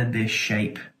already added their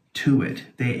shape to it,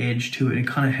 their edge to it. It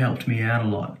kind of helped me out a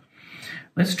lot.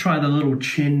 Let's try the little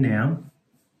chin now.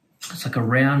 It's like a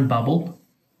round bubble,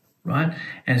 right?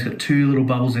 And it's got two little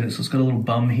bubbles in it, so it's got a little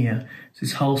bum here. It's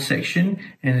this whole section,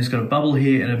 and it's got a bubble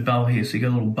here and a bubble here, so you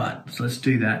got a little butt. So let's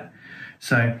do that.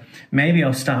 So maybe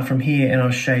I'll start from here and I'll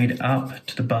shade up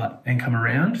to the butt and come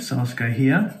around. So I'll just go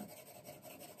here,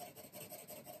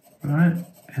 right,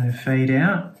 and then fade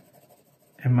out.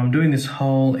 And I'm doing this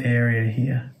whole area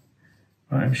here,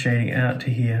 right? I'm shading out to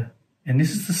here. And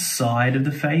this is the side of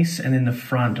the face and then the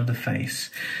front of the face.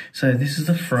 So this is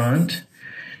the front,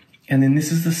 and then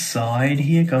this is the side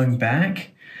here going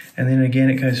back. And then again,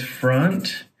 it goes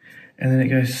front, and then it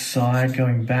goes side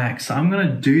going back. So I'm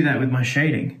gonna do that with my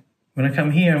shading. When I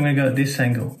come here, I'm going to go at this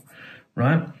angle,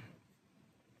 right?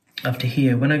 Up to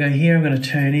here. When I go here, I'm going to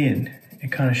turn in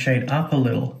and kind of shade up a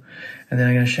little. And then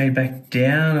I'm going to shade back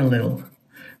down a little.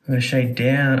 I'm going to shade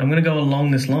down. I'm going to go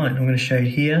along this line. I'm going to shade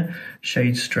here,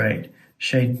 shade straight.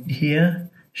 Shade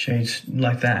here, shade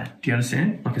like that. Do you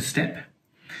understand? Like a step.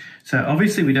 So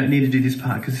obviously we don't need to do this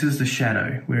part because this is the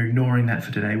shadow. We're ignoring that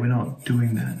for today. We're not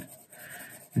doing that.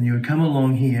 And you would come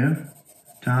along here,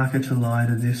 darker to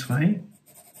lighter this way.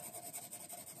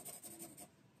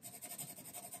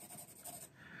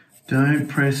 Don't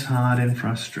press hard in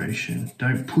frustration.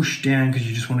 Don't push down because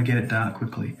you just want to get it dark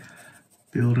quickly.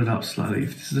 Build it up slowly.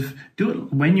 Do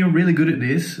it when you're really good at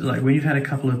this, like when you've had a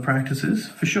couple of practices,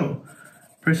 for sure.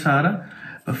 Press harder.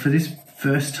 But for this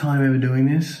first time ever doing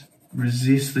this,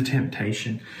 resist the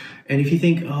temptation. And if you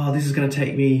think, oh, this is going to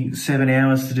take me 7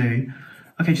 hours to do,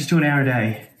 okay, just do an hour a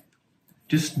day.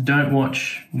 Just don't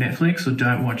watch Netflix or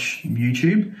don't watch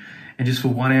YouTube. And just for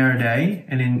 1 hour a day,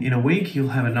 and in a week, you'll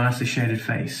have a nicely shaded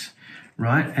face.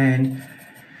 Right? And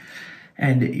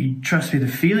trust me, the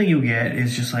feeling you'll get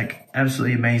is just like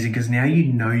absolutely amazing because now you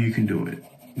know you can do it.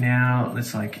 Now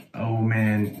it's like, oh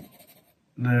man,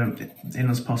 the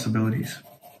endless possibilities.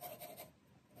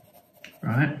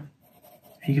 Right?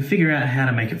 You can figure out how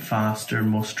to make it faster and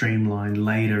more streamlined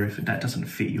later if that doesn't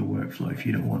fit your workflow. If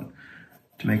you don't want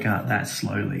to make art that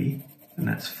slowly, then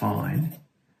that's fine.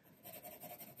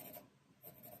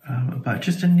 But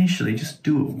just initially, just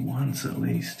do it once at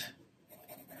least.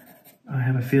 I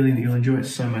have a feeling that you'll enjoy it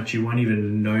so much you won't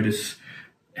even notice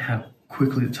how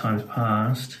quickly the time's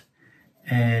passed,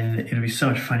 and it'll be so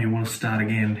much fun you'll want to start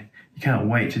again. You can't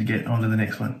wait to get on to the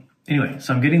next one. Anyway,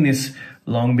 so I'm getting this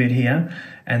long bit here,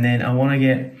 and then I want to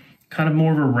get kind of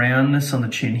more of a roundness on the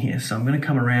chin here. So I'm going to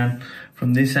come around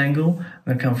from this angle, I'm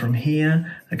going to come from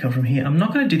here, and come from here. I'm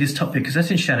not going to do this top bit because that's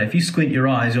in shadow. If you squint your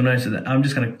eyes, you'll notice that I'm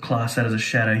just going to class that as a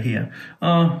shadow here.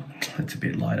 Oh, that's a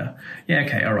bit lighter. Yeah,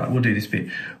 okay, all right, we'll do this bit.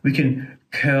 We can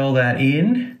curl that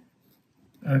in.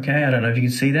 Okay, I don't know if you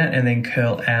can see that, and then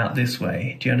curl out this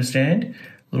way. Do you understand?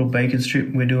 Little bacon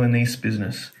strip, we're doing this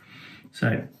business.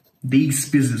 So, these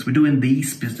business, we're doing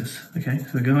these business. Okay, so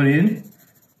we're going in,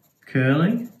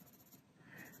 curling,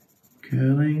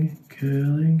 curling,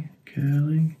 curling,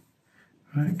 curling,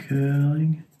 right,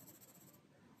 curling.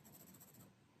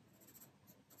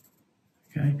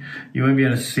 Okay, you won't be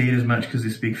able to see it as much because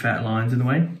this big fat line's in the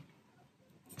way.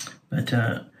 But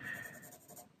I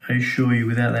assure you,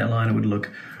 without that line, it would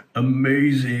look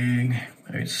amazing.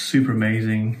 It's super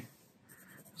amazing.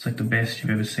 It's like the best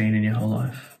you've ever seen in your whole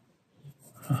life.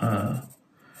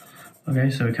 Okay,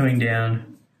 so we're coming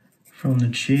down from the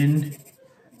chin,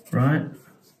 right?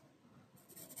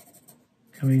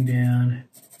 Coming down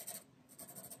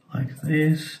like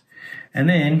this. And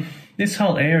then this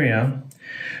whole area,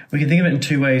 we can think of it in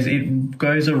two ways. It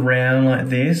goes around like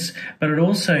this, but it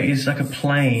also is like a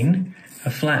plane,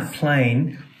 a flat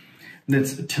plane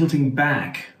that's tilting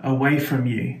back away from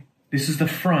you. This is the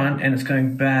front and it's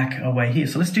going back away here.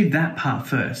 So let's do that part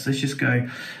first. Let's just go,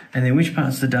 and then which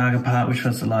part's the darker part, which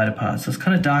one's the lighter part. So it's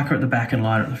kind of darker at the back and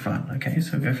lighter at the front. Okay,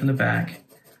 so we'll go from the back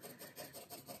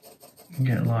and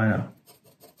get lighter.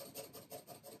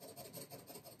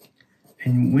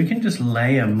 And we can just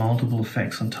layer multiple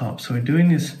effects on top. So we're doing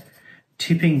this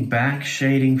tipping back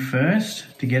shading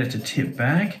first to get it to tip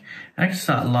back. I can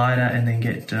start lighter and then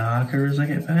get darker as I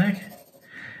get back.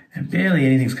 And barely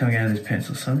anything's coming out of this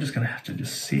pencil, so I'm just going to have to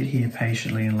just sit here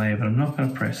patiently and layer, but I'm not going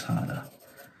to press harder.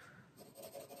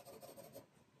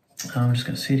 I'm just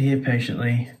going to sit here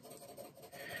patiently,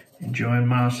 enjoying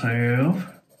myself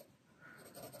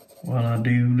while I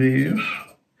do this.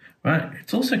 Right,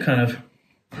 it's also kind of,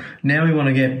 now we want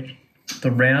to get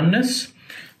the roundness,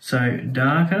 so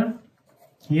darker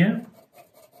here,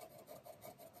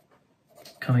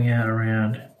 coming out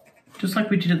around, just like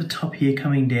we did at the top here,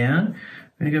 coming down.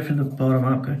 I'm going to go from the bottom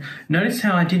up. Notice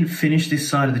how I didn't finish this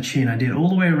side of the chin. I did all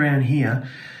the way around here,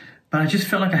 but I just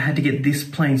felt like I had to get this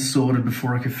plane sorted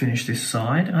before I could finish this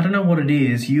side. I don't know what it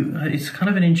is. It's kind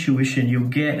of an intuition you'll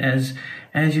get as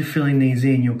you're filling these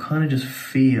in. You'll kind of just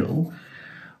feel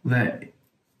that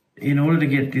in order to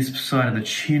get this side of the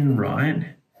chin right,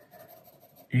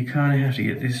 you kind of have to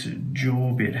get this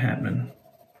jaw bit happening.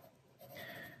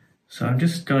 So I'm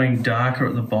just going darker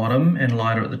at the bottom and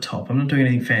lighter at the top. I'm not doing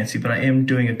anything fancy, but I am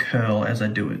doing a curl as I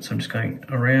do it. So I'm just going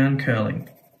around curling,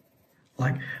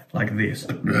 like this.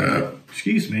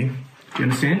 Excuse me. Do you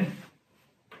understand?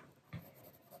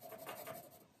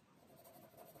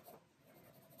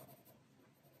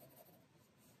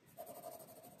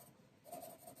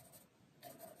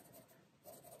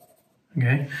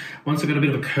 Okay, once I've got a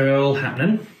bit of a curl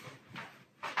happening,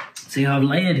 see how I've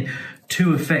layered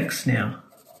two effects now.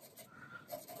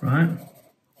 Right,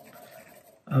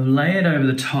 I've layered over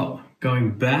the top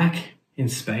going back in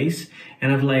space,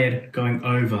 and I've layered going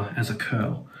over as a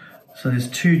curl. So there's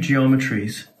two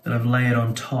geometries that I've layered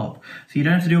on top. So you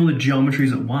don't have to do all the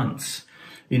geometries at once,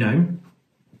 you know,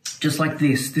 just like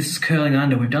this. This is curling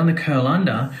under. We've done the curl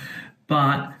under,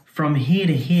 but from here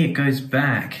to here it goes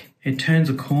back. It turns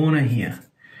a corner here.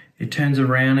 It turns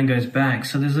around and goes back.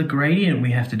 So there's a gradient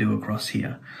we have to do across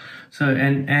here. So,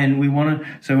 and we want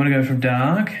to go from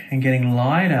dark and getting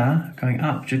lighter, going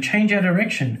up to change our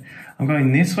direction. I'm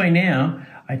going this way now.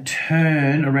 I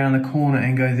turn around the corner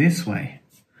and go this way.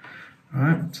 All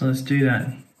right, so let's do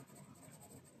that.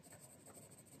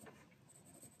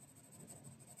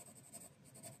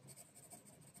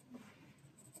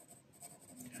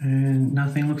 And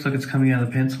nothing looks like it's coming out of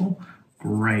the pencil.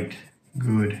 Great,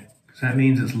 good. Because that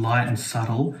means it's light and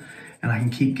subtle, and I can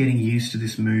keep getting used to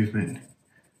this movement.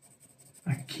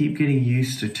 I keep getting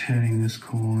used to turning this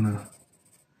corner.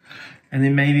 And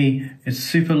then maybe it's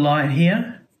super light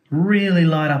here, really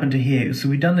light up into here. So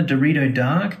we've done the Dorito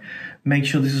dark. Make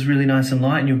sure this is really nice and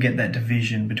light, and you'll get that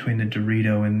division between the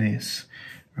Dorito and this,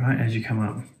 right, as you come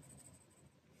up.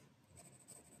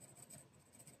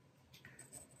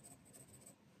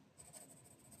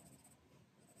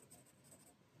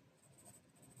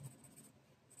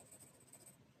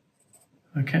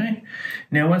 Okay,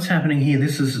 now what's happening here,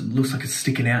 looks like it's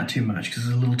sticking out too much because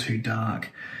it's a little too dark.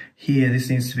 Here, this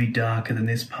needs to be darker than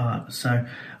this part. So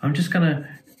I'm just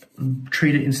gonna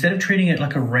treat it, instead of treating it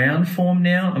like a round form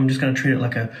now, I'm just gonna treat it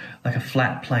like a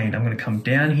flat plane. I'm gonna come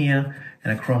down here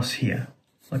and across here,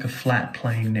 like a flat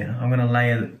plane now. I'm gonna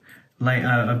layer,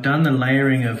 I've done the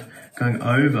layering of going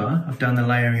over, I've done the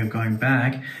layering of going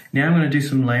back. Now I'm gonna do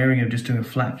some layering of just doing a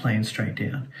flat plane straight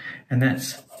down. And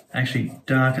that's actually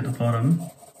dark at the bottom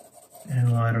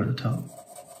and lighter at the top.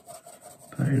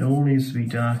 But it all needs to be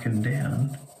darkened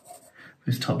down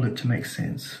for this top lip to make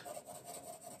sense.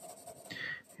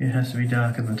 It has to be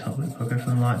darker than the top lip. I'll go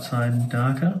from the light side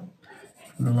darker,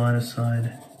 from the lighter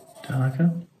side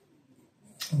darker.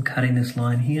 I'm cutting this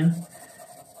line here.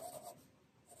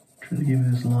 Try to give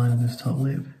me this line of this top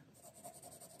lip.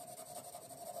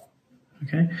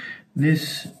 Okay,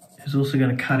 this is also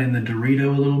going to cut in the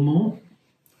Dorito a little more.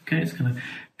 Okay, it's going to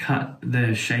cut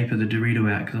the shape of the Dorito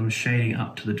out because I'm shading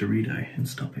up to the Dorito and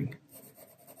stopping.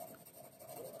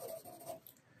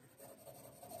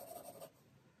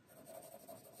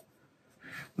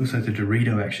 Looks like the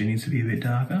Dorito actually needs to be a bit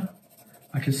darker.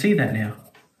 I can see that now,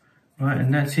 right?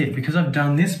 And that's it. Because I've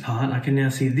done this part, I can now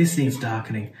see this needs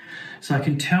darkening. So I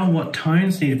can tell what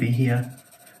tones need to be here.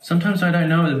 Sometimes I don't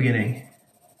know at the beginning.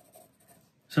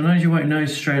 Sometimes you won't know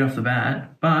straight off the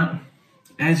bat, but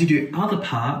as you do other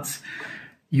parts,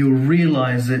 you'll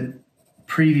realize that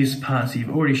previous parts that you've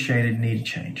already shaded need to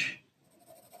change.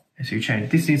 And so you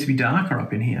change. This needs to be darker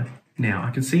up in here. Now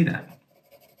I can see that.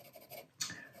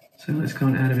 So let's go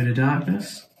and add a bit of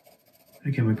darkness.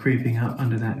 Again, we're creeping up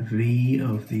under that V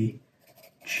of the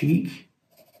cheek.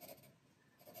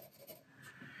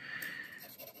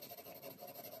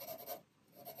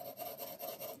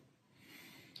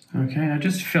 Okay, I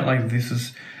just felt like this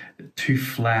is too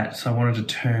flat, so I wanted to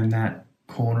turn that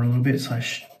corner a little bit, so I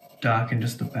darkened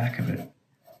just the back of it.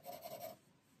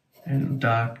 And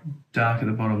dark at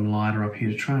the bottom, lighter up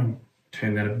here to try and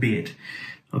turn that a bit.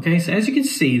 Okay, so as you can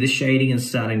see, the shading is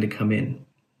starting to come in.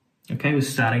 Okay, we're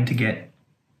starting to get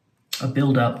a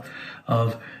build-up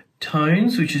of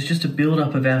tones, which is just a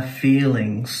build-up of our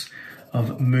feelings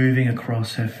of moving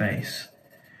across her face.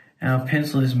 Our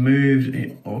pencil has moved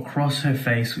across her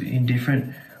face in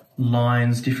different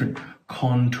lines, different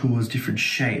contours, different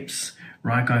shapes,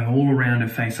 right? Going all around her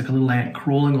face, like a little ant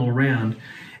crawling all around.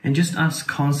 And just us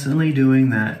constantly doing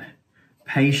that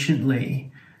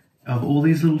patiently of all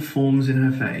these little forms in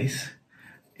her face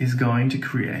is going to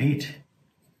create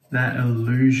that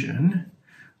illusion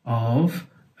of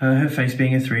her face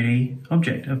being a 3D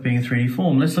object, of being a 3D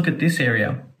form. Let's look at this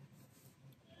area.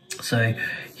 So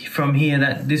from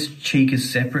here, this cheek is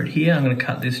separate here. I'm going to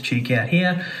cut this cheek out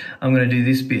here. I'm going to do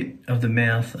this bit of the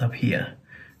mouth up here.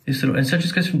 This little, and so it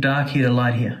just goes from dark here to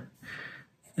light here.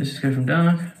 Let's just go from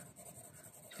dark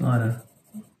to lighter,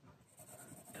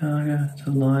 darker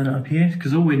to lighter up here.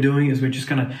 Because all we're doing is we're just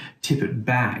going to tip it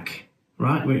back,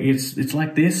 right? It's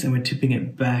like this, and we're tipping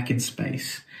it back in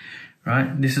space,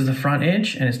 right? This is the front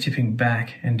edge, and it's tipping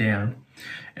back and down.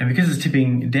 And because it's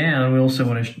tipping down, we also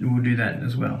we'll do that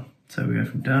as well. So we go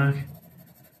from darker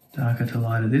to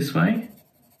lighter this way.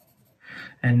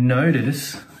 And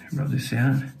notice, rub this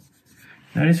out,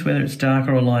 notice whether it's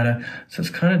darker or lighter. So it's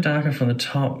kind of darker from the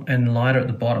top and lighter at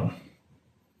the bottom.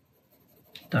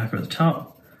 Darker at the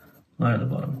top, lighter at the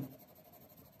bottom.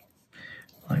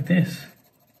 Like this.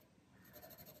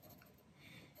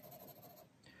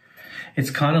 It's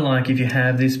kind of like if you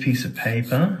have this piece of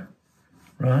paper,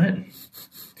 right?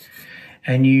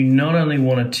 And you not only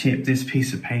want to tip this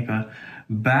piece of paper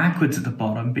backwards at the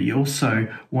bottom, but you also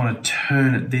want to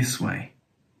turn it this way,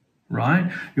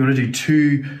 right? You want to do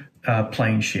two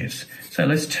plane shifts. So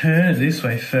let's turn it this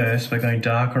way first by going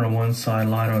darker on one side,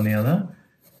 lighter on the other,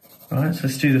 right? So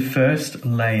let's do the first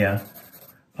layer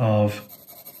of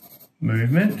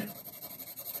movement,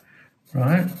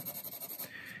 right?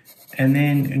 And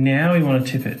then now we want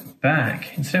to tip it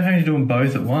back. Instead of having to do them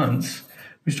both at once,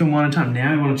 we're just doing one at a time.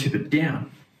 Now we want to tip it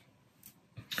down.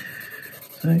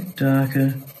 So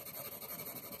darker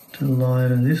to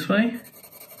lighter this way.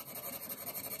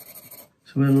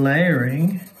 So we're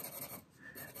layering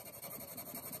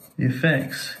the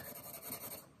effects.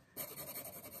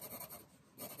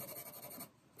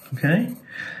 Okay?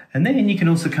 And then you can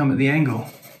also come at the angle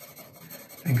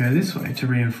and go this way to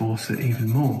reinforce it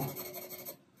even more.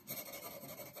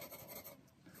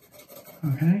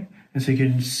 Okay? And so you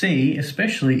can see,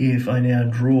 especially if I now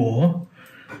draw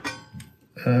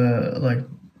like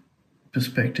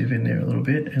perspective in there a little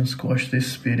bit and squash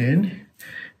this bit in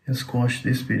and squash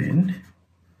this bit in.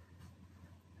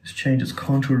 Just change its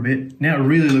contour a bit. Now it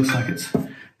really looks like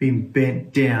being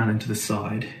bent down into the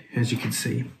side, as you can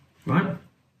see, right?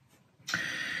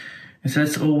 And so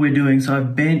that's all we're doing. So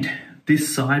I've bent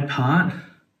this side part,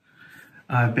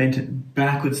 I've bent it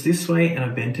backwards this way, and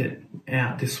I've bent it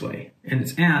out this way. And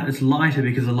it's lighter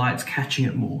because the light's catching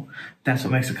it more. That's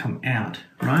what makes it come out,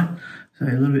 right? So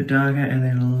a little bit darker and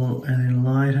then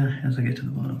lighter as I get to the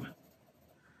bottom.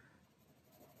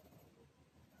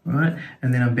 Right?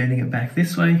 And then I'm bending it back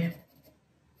this way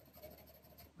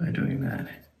by doing that.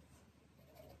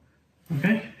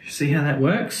 Okay, see how that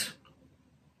works?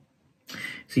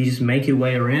 So you just make your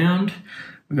way around.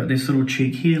 We've got this little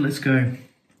cheek here. Let's go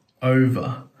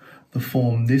over the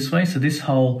form this way. So this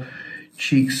whole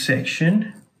cheek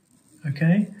section,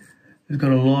 okay, we've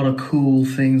got a lot of cool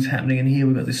things happening in here.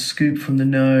 We've got this scoop from the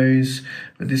nose,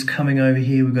 we've got this coming over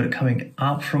here, we've got it coming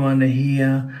up from under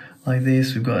here like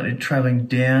this, we've got it traveling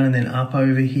down and then up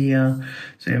over here.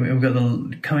 So we've got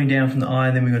the coming down from the eye,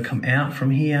 and then we've got to come out from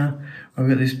here. We've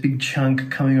got this big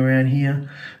chunk coming around here.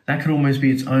 That could almost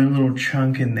be its own little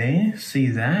chunk in there. See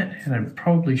that? And I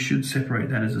probably should separate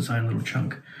that as its own little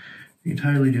chunk. You can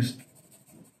totally just,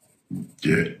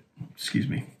 excuse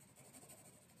me.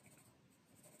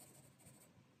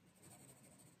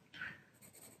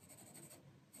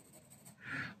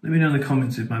 Let me know in the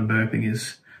comments if my burping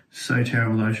is so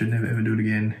terrible that I should never ever do it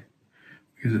again,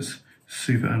 because it's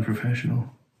super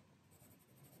unprofessional.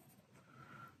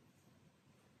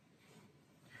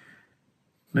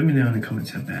 Let me know in the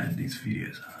comments how bad these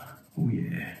videos are. Oh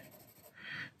yeah.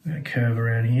 I'm gonna curve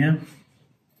around here.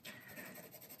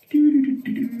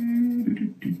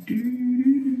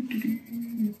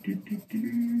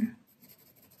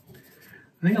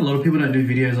 I think a lot of people don't do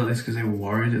videos like this because they're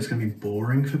worried it's going to be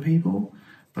boring for people.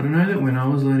 But I know that when I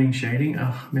was learning shading,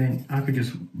 oh man, I could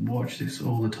just watch this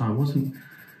all the time. It wasn't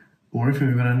boring for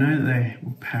me, but I know that they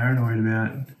were paranoid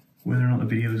about whether or not the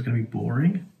video was going to be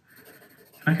boring.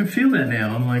 I can feel that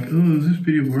now. I'm like, oh, is this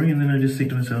video boring? And then I just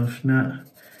think to myself, nah,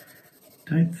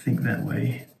 don't think that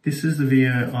way. This is the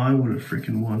video I would have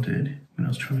freaking wanted when I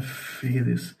was trying to figure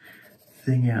this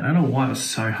thing out. I don't know why it was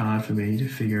so hard for me to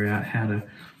figure out how to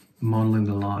model in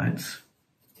the lights.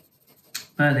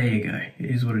 But there you go.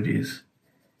 It is what it is.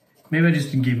 Maybe I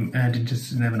just didn't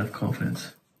have enough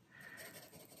confidence.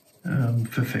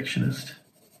 Perfectionist.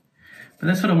 But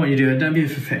that's what I want you to do. Don't be a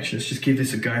perfectionist. Just give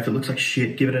this a go. If it looks like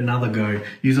shit, give it another go.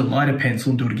 Use a lighter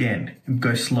pencil and do it again. And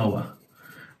go slower.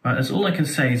 Right, that's all I can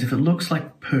say is if it looks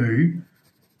like poo,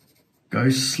 go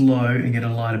slow and get a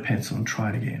lighter pencil and try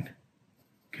it again.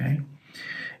 Okay?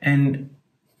 And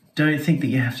don't think that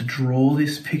you have to draw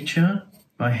this picture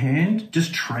by hand.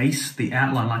 Just trace the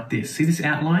outline like this. See this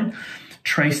outline?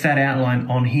 Trace that outline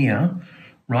on here,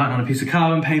 right, on a piece of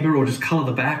carbon paper, or just colour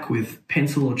the back with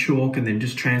pencil or chalk and then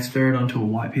just transfer it onto a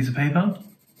white piece of paper.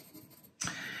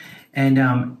 And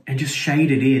just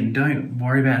shade it in. Don't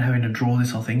worry about having to draw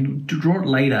this whole thing. To draw it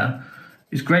later.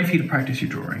 It's great for you to practice your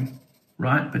drawing,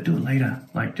 right? But do it later.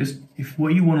 Like, just, if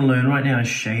what you want to learn right now is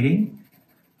shading,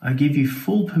 I give you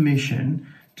full permission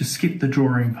to skip the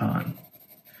drawing part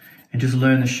and just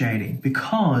learn the shading.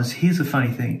 Because here's the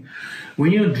funny thing.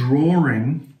 When you're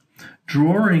drawing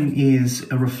is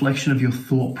a reflection of your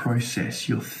thought process,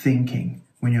 your thinking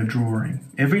when you're drawing.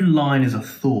 Every line is a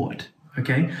thought.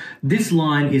 Okay, this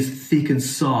line is thick and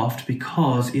soft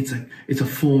because it's a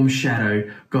form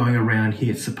shadow going around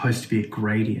here. It's supposed to be a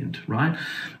gradient, right?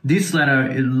 This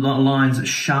line's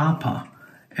sharper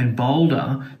and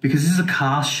bolder because this is a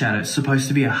cast shadow. It's supposed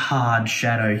to be a hard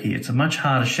shadow here. It's a much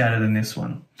harder shadow than this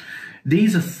one.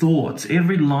 These are thoughts.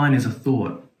 Every line is a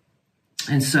thought.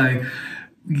 And so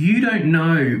you don't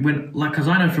know when, like, because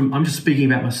I know I'm just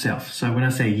speaking about myself. So when I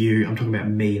say you, I'm talking about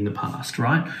me in the past,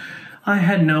 right? I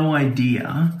had no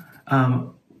idea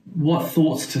what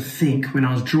thoughts to think when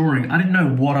I was drawing. I didn't know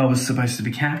what I was supposed to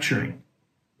be capturing,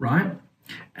 right?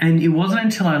 And it wasn't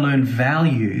until I learned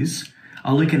values.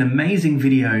 I'll link an amazing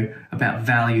video about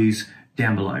values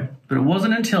down below. But it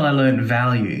wasn't until I learned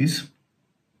values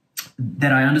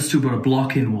that I understood what a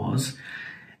block-in was,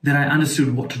 that I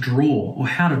understood what to draw or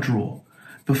how to draw.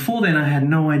 Before then, I had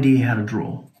no idea how to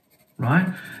draw,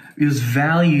 right? It was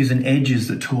values and edges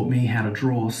that taught me how to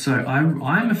draw. So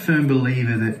I'm a firm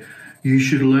believer that you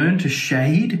should learn to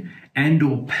shade and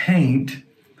or paint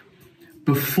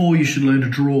before you should learn to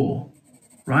draw,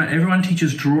 right? Everyone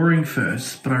teaches drawing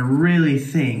first, but I really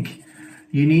think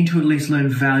you need to at least learn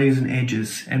values and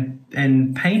edges,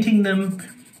 and painting them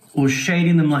or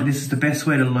shading them like this is the best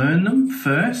way to learn them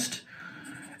first.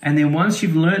 And then once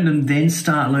you've learned them, then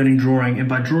start learning drawing. And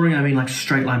by drawing, I mean like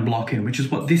straight line block-in, which is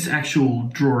what this actual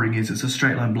drawing is. It's a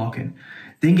straight line block-in.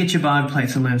 Then get your barb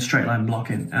plates and learn straight line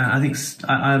block-in. I think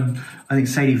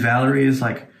Sadie Valerie is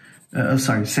like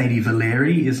Sadie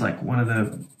Valeri is like one of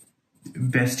the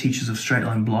best teachers of straight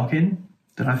line blocking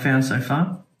that I found so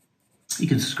far. You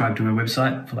can subscribe to her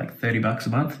website for like $30 a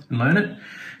month and learn it.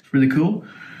 It's really cool.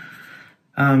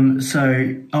 I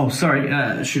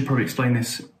should probably explain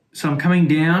this. So I'm coming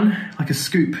down like a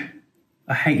scoop.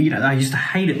 I used to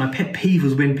hate it. My pet peeve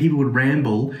was when people would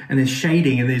ramble and they're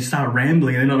shading and they start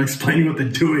rambling and they're not explaining what they're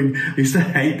doing. I used to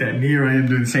hate that, and here I am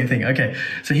doing the same thing. Okay,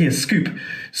 so here's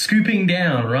scooping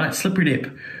down, right? Slippery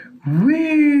dip,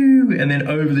 woo, and then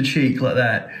over the cheek like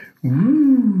that,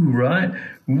 woo, right?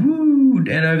 Woo, and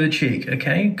over the cheek,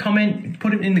 okay?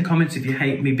 Put it in the comments if you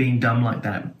hate me being dumb like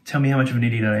that. Tell me how much of an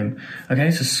idiot I am.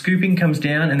 Okay, so scooping comes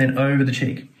down and then over the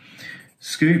cheek.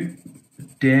 Scoop,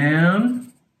 down,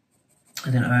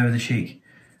 and then over the cheek,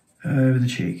 over the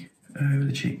cheek, over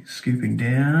the cheek, scooping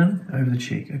down, over the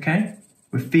cheek, okay?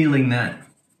 We're feeling that.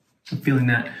 We're feeling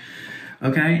that.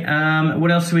 Okay, what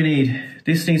else do we need?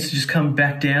 This needs to just come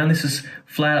back down. This is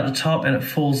flat at the top and it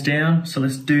falls down. So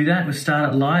let's do that. We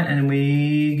start at light and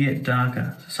we get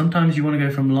darker. So sometimes you want to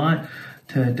go from light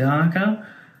to darker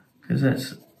because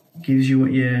that gives you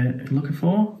what you're looking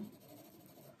for.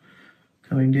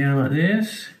 Coming down like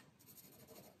this.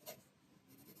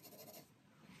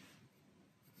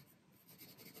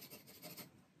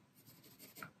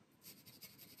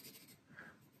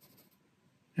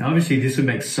 Now obviously this would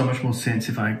make so much more sense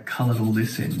if I coloured all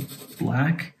this in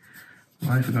black,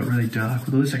 right? If it got really dark.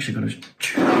 Although this actually got a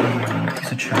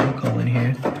piece of charcoal in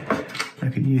here I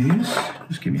could use.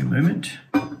 Just give me a moment.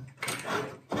 Come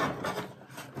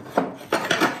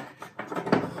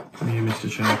here,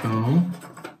 Mr. Charcoal.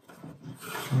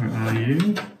 Where are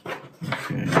you?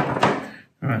 Okay.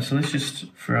 Alright, so let's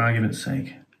just, for argument's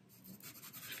sake,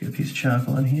 just get a piece of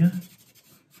charcoal in here.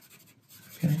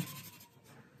 Okay.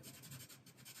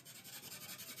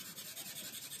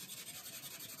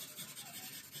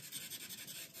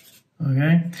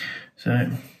 Okay, so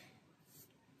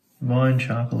vine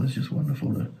charcoal is just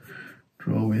wonderful to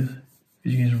draw with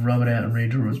because you can just rub it out and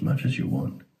redraw as much as you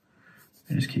want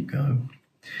and just keep going,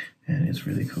 and it's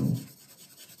really cool.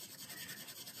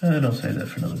 And I'll save that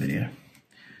for another video.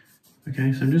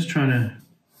 Okay, so I'm just trying to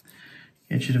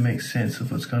get you to make sense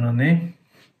of what's going on there.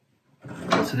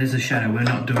 So there's a shadow. We're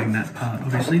not doing that part,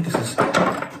 obviously. This is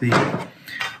the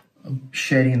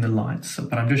shading in the lights,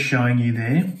 but I'm just showing you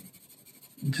there.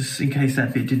 Just in case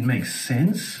that bit didn't make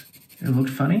sense, it looked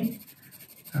funny.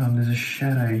 There's a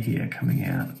shadow here coming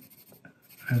out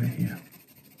over here.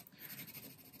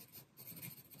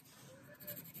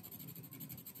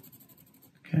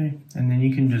 Okay, and then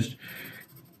you can just,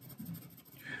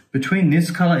 between this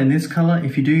color and this color,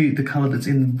 if you do the color that's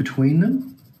in between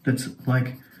them, that's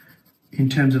like in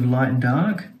terms of light and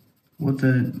dark, what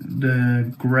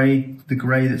the gray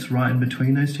that's right in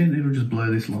between those two, it'll just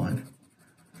blur this line.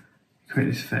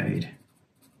 Create this fade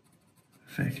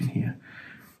effect in here.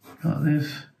 Like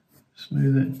this,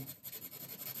 smooth it.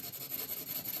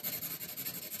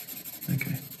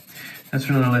 Okay, that's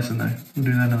for another lesson though. We'll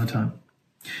do that another time.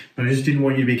 But I just didn't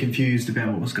want you to be confused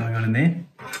about what was going on in there.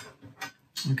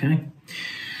 Okay.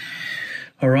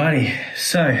 Alrighty,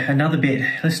 so another bit.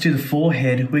 Let's do the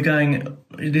forehead. We're going,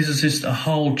 this is just a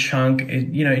whole chunk.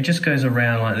 It just goes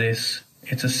around like this.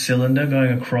 It's a cylinder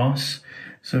going across.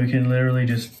 So we can literally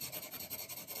just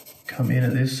come in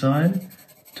at this side,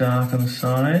 dark on the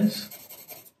sides,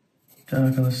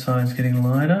 dark on the sides getting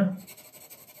lighter,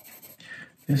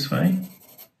 this way.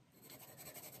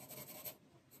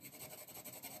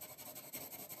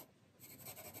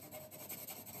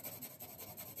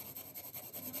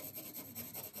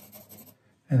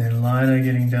 And then lighter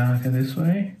getting darker this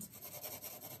way.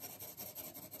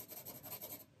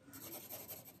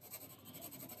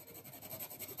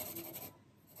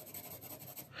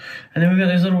 And then we've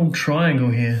got this little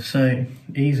triangle here, so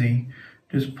easy,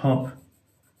 just pop.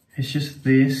 It's just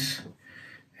this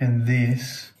and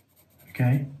this,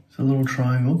 okay? It's a little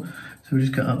triangle. So we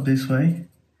just go up this way.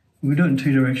 We do it in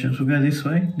two directions. We'll go this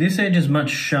way. This edge is much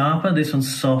sharper, this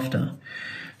one's softer.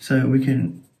 So we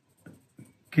can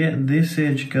get this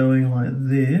edge going like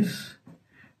this,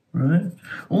 right?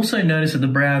 Also notice that the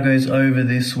brow goes over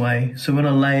this way, so we're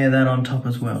gonna layer that on top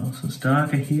as well. So it's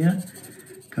darker here,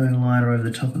 going lighter over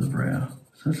the top of the brow.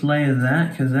 So let's layer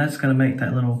that, because that's going to make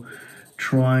that little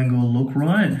triangle look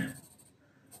right.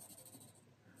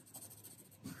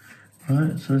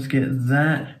 Right, so let's get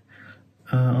that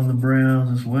on the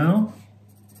brows as well.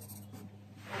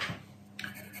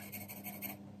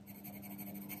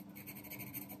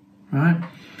 Right,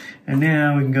 and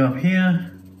now we can go up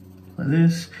here, like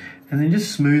this, and then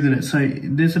just smoothen it. So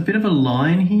there's a bit of a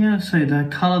line here, so the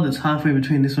color that's halfway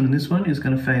between this one and this one is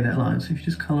going to fade that line. So if you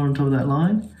just color on top of that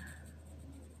line,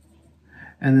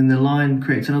 and then the line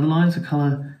creates another line, so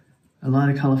color, a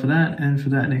lighter color for that and for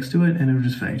that next to it, and it'll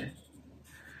just fade.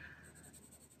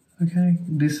 Okay,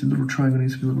 this little triangle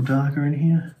needs to be a little darker in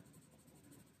here.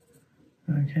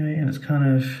 Okay, and it's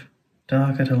kind of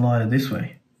darker to lighter this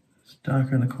way. It's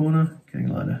darker in the corner, getting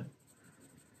lighter.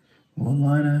 More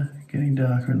lighter, getting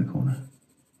darker in the corner.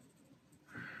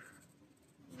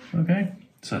 Okay,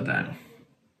 so that.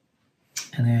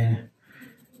 And then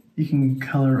you can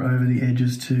color over the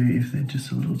edges too if they're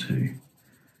just a little too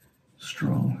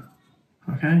strong.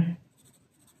 Okay?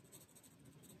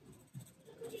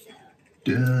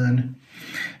 Done.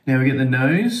 Now we get the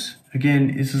nose.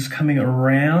 Again, this is coming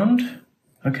around.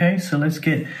 Okay, so let's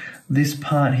get this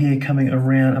part here coming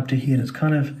around up to here. It's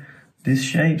kind of this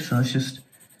shape, so let's just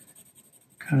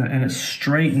kind of, and it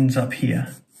straightens up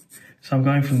here. So I'm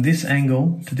going from this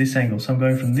angle to this angle. So I'm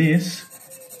going from this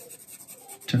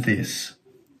to this,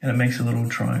 and it makes a little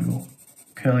triangle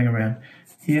curling around.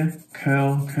 Here,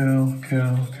 curl, curl,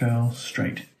 curl, curl,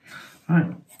 straight. All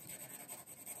right.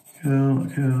 Curl,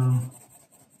 curl,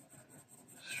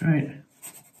 straight.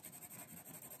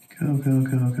 Curl, curl,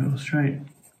 curl, curl, straight.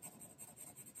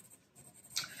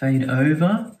 Fade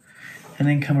over, and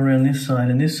then come around this side,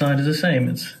 and this side is the same.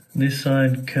 It's this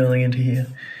side curling into here.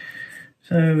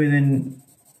 So we then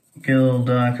get a little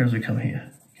darker as we come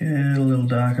here. Get a little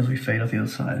darker as we fade off the other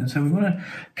side. And so we want to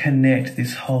connect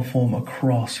this whole form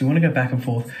across. We want to go back and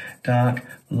forth. Dark,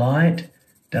 light,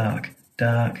 dark,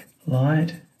 dark,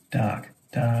 light, dark,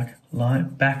 dark,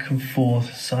 light. Back and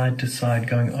forth, side to side,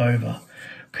 going over.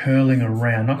 Curling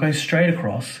around. Not going straight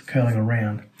across, curling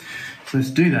around. So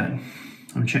let's do that.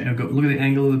 I'm checking. I've got, look at the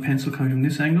angle of the pencil coming from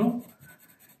this angle.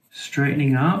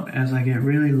 Straightening up as I get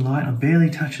really light. I'm barely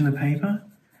touching the paper.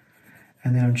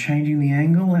 And then I'm changing the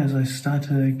angle as I start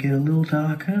to get a little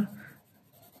darker.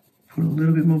 Put a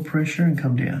little bit more pressure and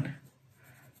come down.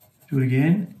 Do it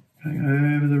again. Going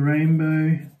over the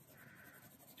rainbow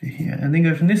to here. And then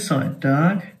go from this side.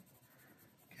 Dark.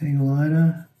 Getting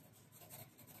lighter.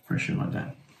 Pressure like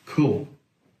that. Cool.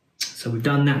 So we've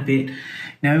done that bit.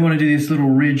 Now we want to do this little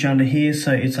ridge under here.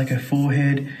 So it's like a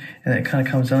forehead. And it kind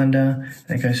of comes under.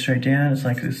 And it goes straight down. It's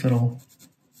like this little...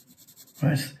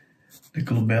 Right? The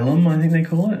glabellum, I think they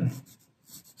call it.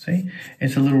 See?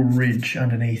 It's a little ridge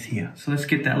underneath here. So let's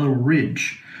get that little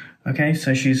ridge. Okay,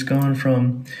 so she's gone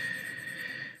from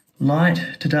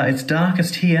light to dark. It's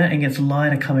darkest here and gets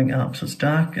lighter coming up. So it's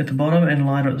dark at the bottom and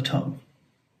lighter at the top.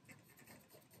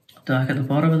 Dark at the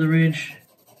bottom of the ridge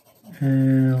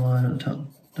and light at the top.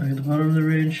 Dark at the bottom of the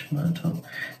ridge, light at the top.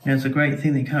 Now it's a great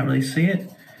thing that you can't really see it,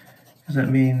 because that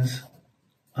means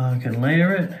I can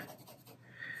layer it.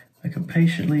 I can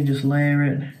patiently just layer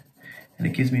it, and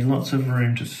it gives me lots of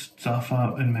room to stuff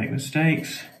up and make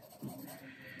mistakes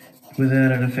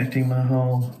without it affecting my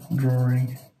whole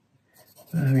drawing,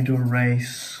 without having to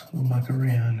erase or muck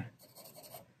around.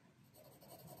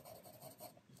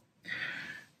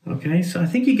 Okay, so I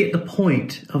think you get the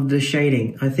point of the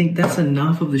shading. I think that's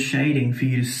enough of the shading for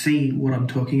you to see what I'm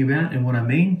talking about and what I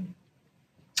mean.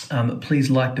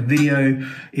 Please like the video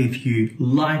if you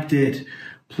liked it.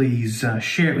 Please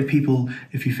share it with people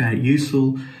if you found it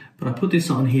useful. But I put this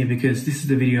on here because this is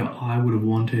the video I would have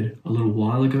wanted a little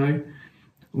while ago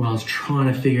when I was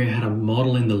trying to figure out how to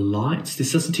model in the lights.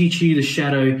 This doesn't teach you the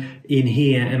shadow in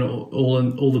here and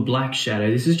all the black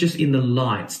shadow. This is just in the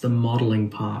lights, the modeling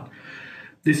part.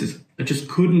 I just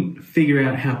couldn't figure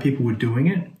out how people were doing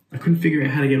it. I couldn't figure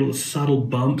out how to get all the subtle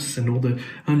bumps and all the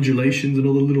undulations and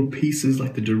all the little pieces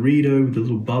like the Dorito with the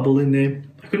little bubble in there.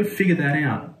 I couldn't figure that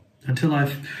out until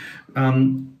I've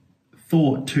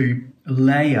thought to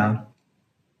layer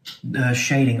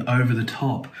shading over the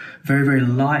top. Very, very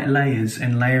light layers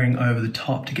and layering over the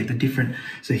top to get the different.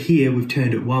 So here we've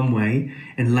turned it one way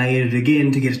and layered it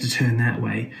again to get it to turn that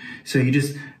way. So you're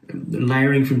just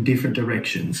layering from different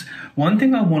directions. One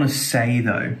thing I want to say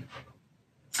though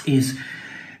is,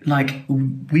 like,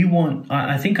 we want,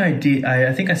 I think I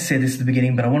said this at the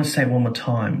beginning, but I want to say it one more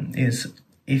time, is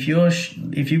if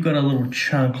you've got a little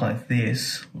chunk like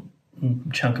this,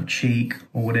 chunk of cheek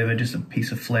or whatever, just a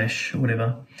piece of flesh or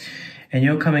whatever, and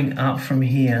you're coming up from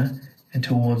here and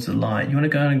towards the light, you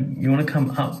want to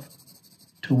come up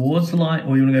towards the light,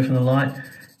 or you want to go from the light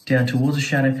down towards the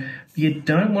shadow. You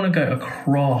don't want to go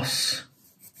across.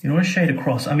 You don't want to shade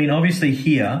across. I mean, obviously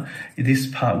here, this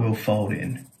part will fold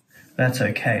in. That's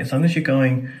okay, as long as you're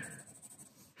going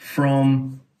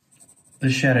from the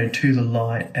shadow to the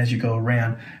light as you go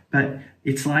around. But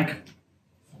it's like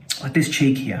this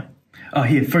cheek here. Oh,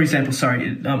 here, for example,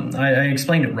 sorry, I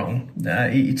explained it wrong.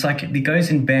 It's like it goes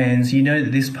in bands. You know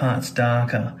that this part's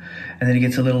darker, and then it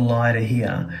gets a little lighter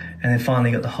here, and then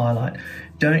finally got the highlight.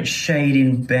 Don't shade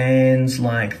in bands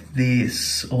like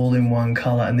this, all in one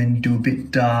color, and then do a bit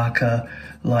darker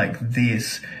like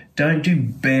this. Don't do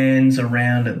bands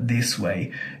around it this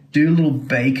way. Do little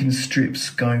bacon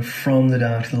strips going from the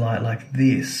dark to the light like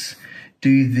this.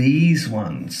 Do these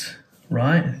ones,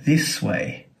 right? This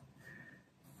way.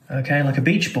 Okay, like a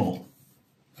beach ball.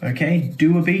 Okay,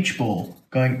 do a beach ball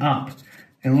going up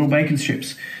in little bacon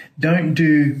strips. Don't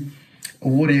do,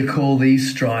 what do you call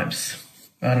these stripes?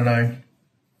 I don't know.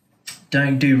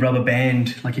 Don't do rubber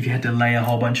band, like if you had to lay a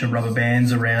whole bunch of rubber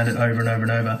bands around it over and over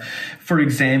and over. For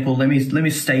example, let me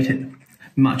state it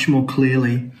much more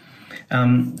clearly,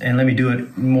 and let me do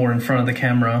it more in front of the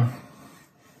camera,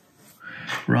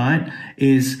 right?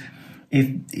 Is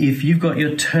if you've got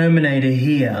your Terminator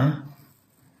here,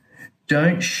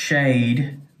 don't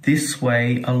shade this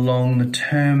way along the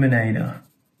Terminator,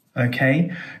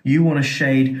 okay? You want to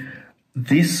shade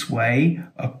this way,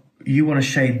 you want to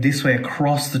shade this way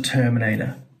across the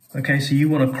Terminator. Okay, so you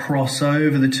want to cross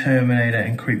over the Terminator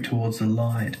and creep towards the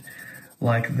light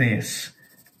like this.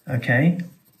 Okay,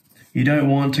 you don't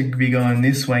want to be going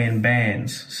this way in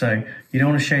bands. So you don't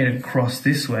want to shade across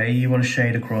this way, you want to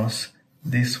shade across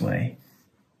this way,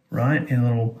 right? In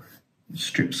little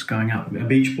strips going up. A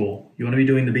beach ball. You want to be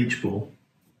doing the beach ball.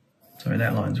 Sorry,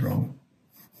 that line's wrong.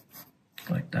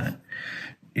 Like that,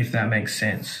 if that makes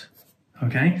sense.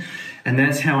 Okay, and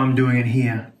that's how I'm doing it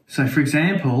here. So for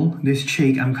example, this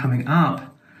cheek, I'm coming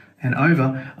up and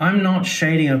over. I'm not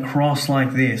shading across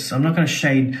like this. I'm not going to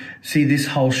shade, see this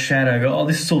whole shadow, go, oh,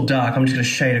 this is all dark, I'm just going to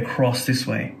shade across this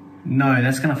way. No,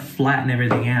 that's going to flatten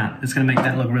everything out. It's going to make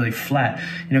that look really flat.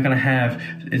 You're not going to have,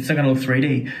 it's not going to look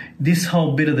 3D. This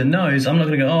whole bit of the nose, I'm not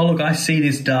going to go, oh, look, I see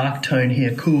this dark tone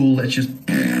here, cool, let's just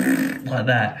like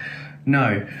that.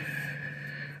 No.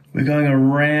 We're going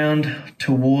around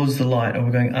towards the light, or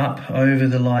we're going up over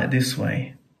the light this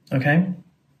way, okay?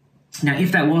 Now,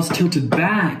 if that was tilted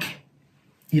back,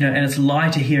 you know, and it's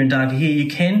lighter here and darker here, you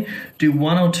can do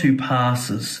 1 or 2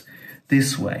 passes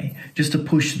this way, just to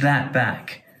push that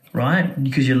back, right?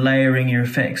 Because you're layering your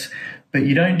effects. But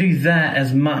you don't do that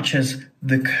as much as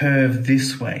the curve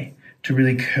this way, to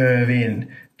really curve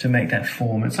in to make that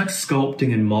form. It's like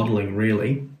sculpting and modeling,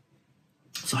 really.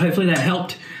 So hopefully that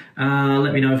helped.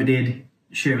 Let me know if it did.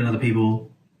 Share it with other people.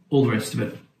 All the rest of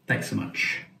it. Thanks so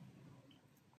much.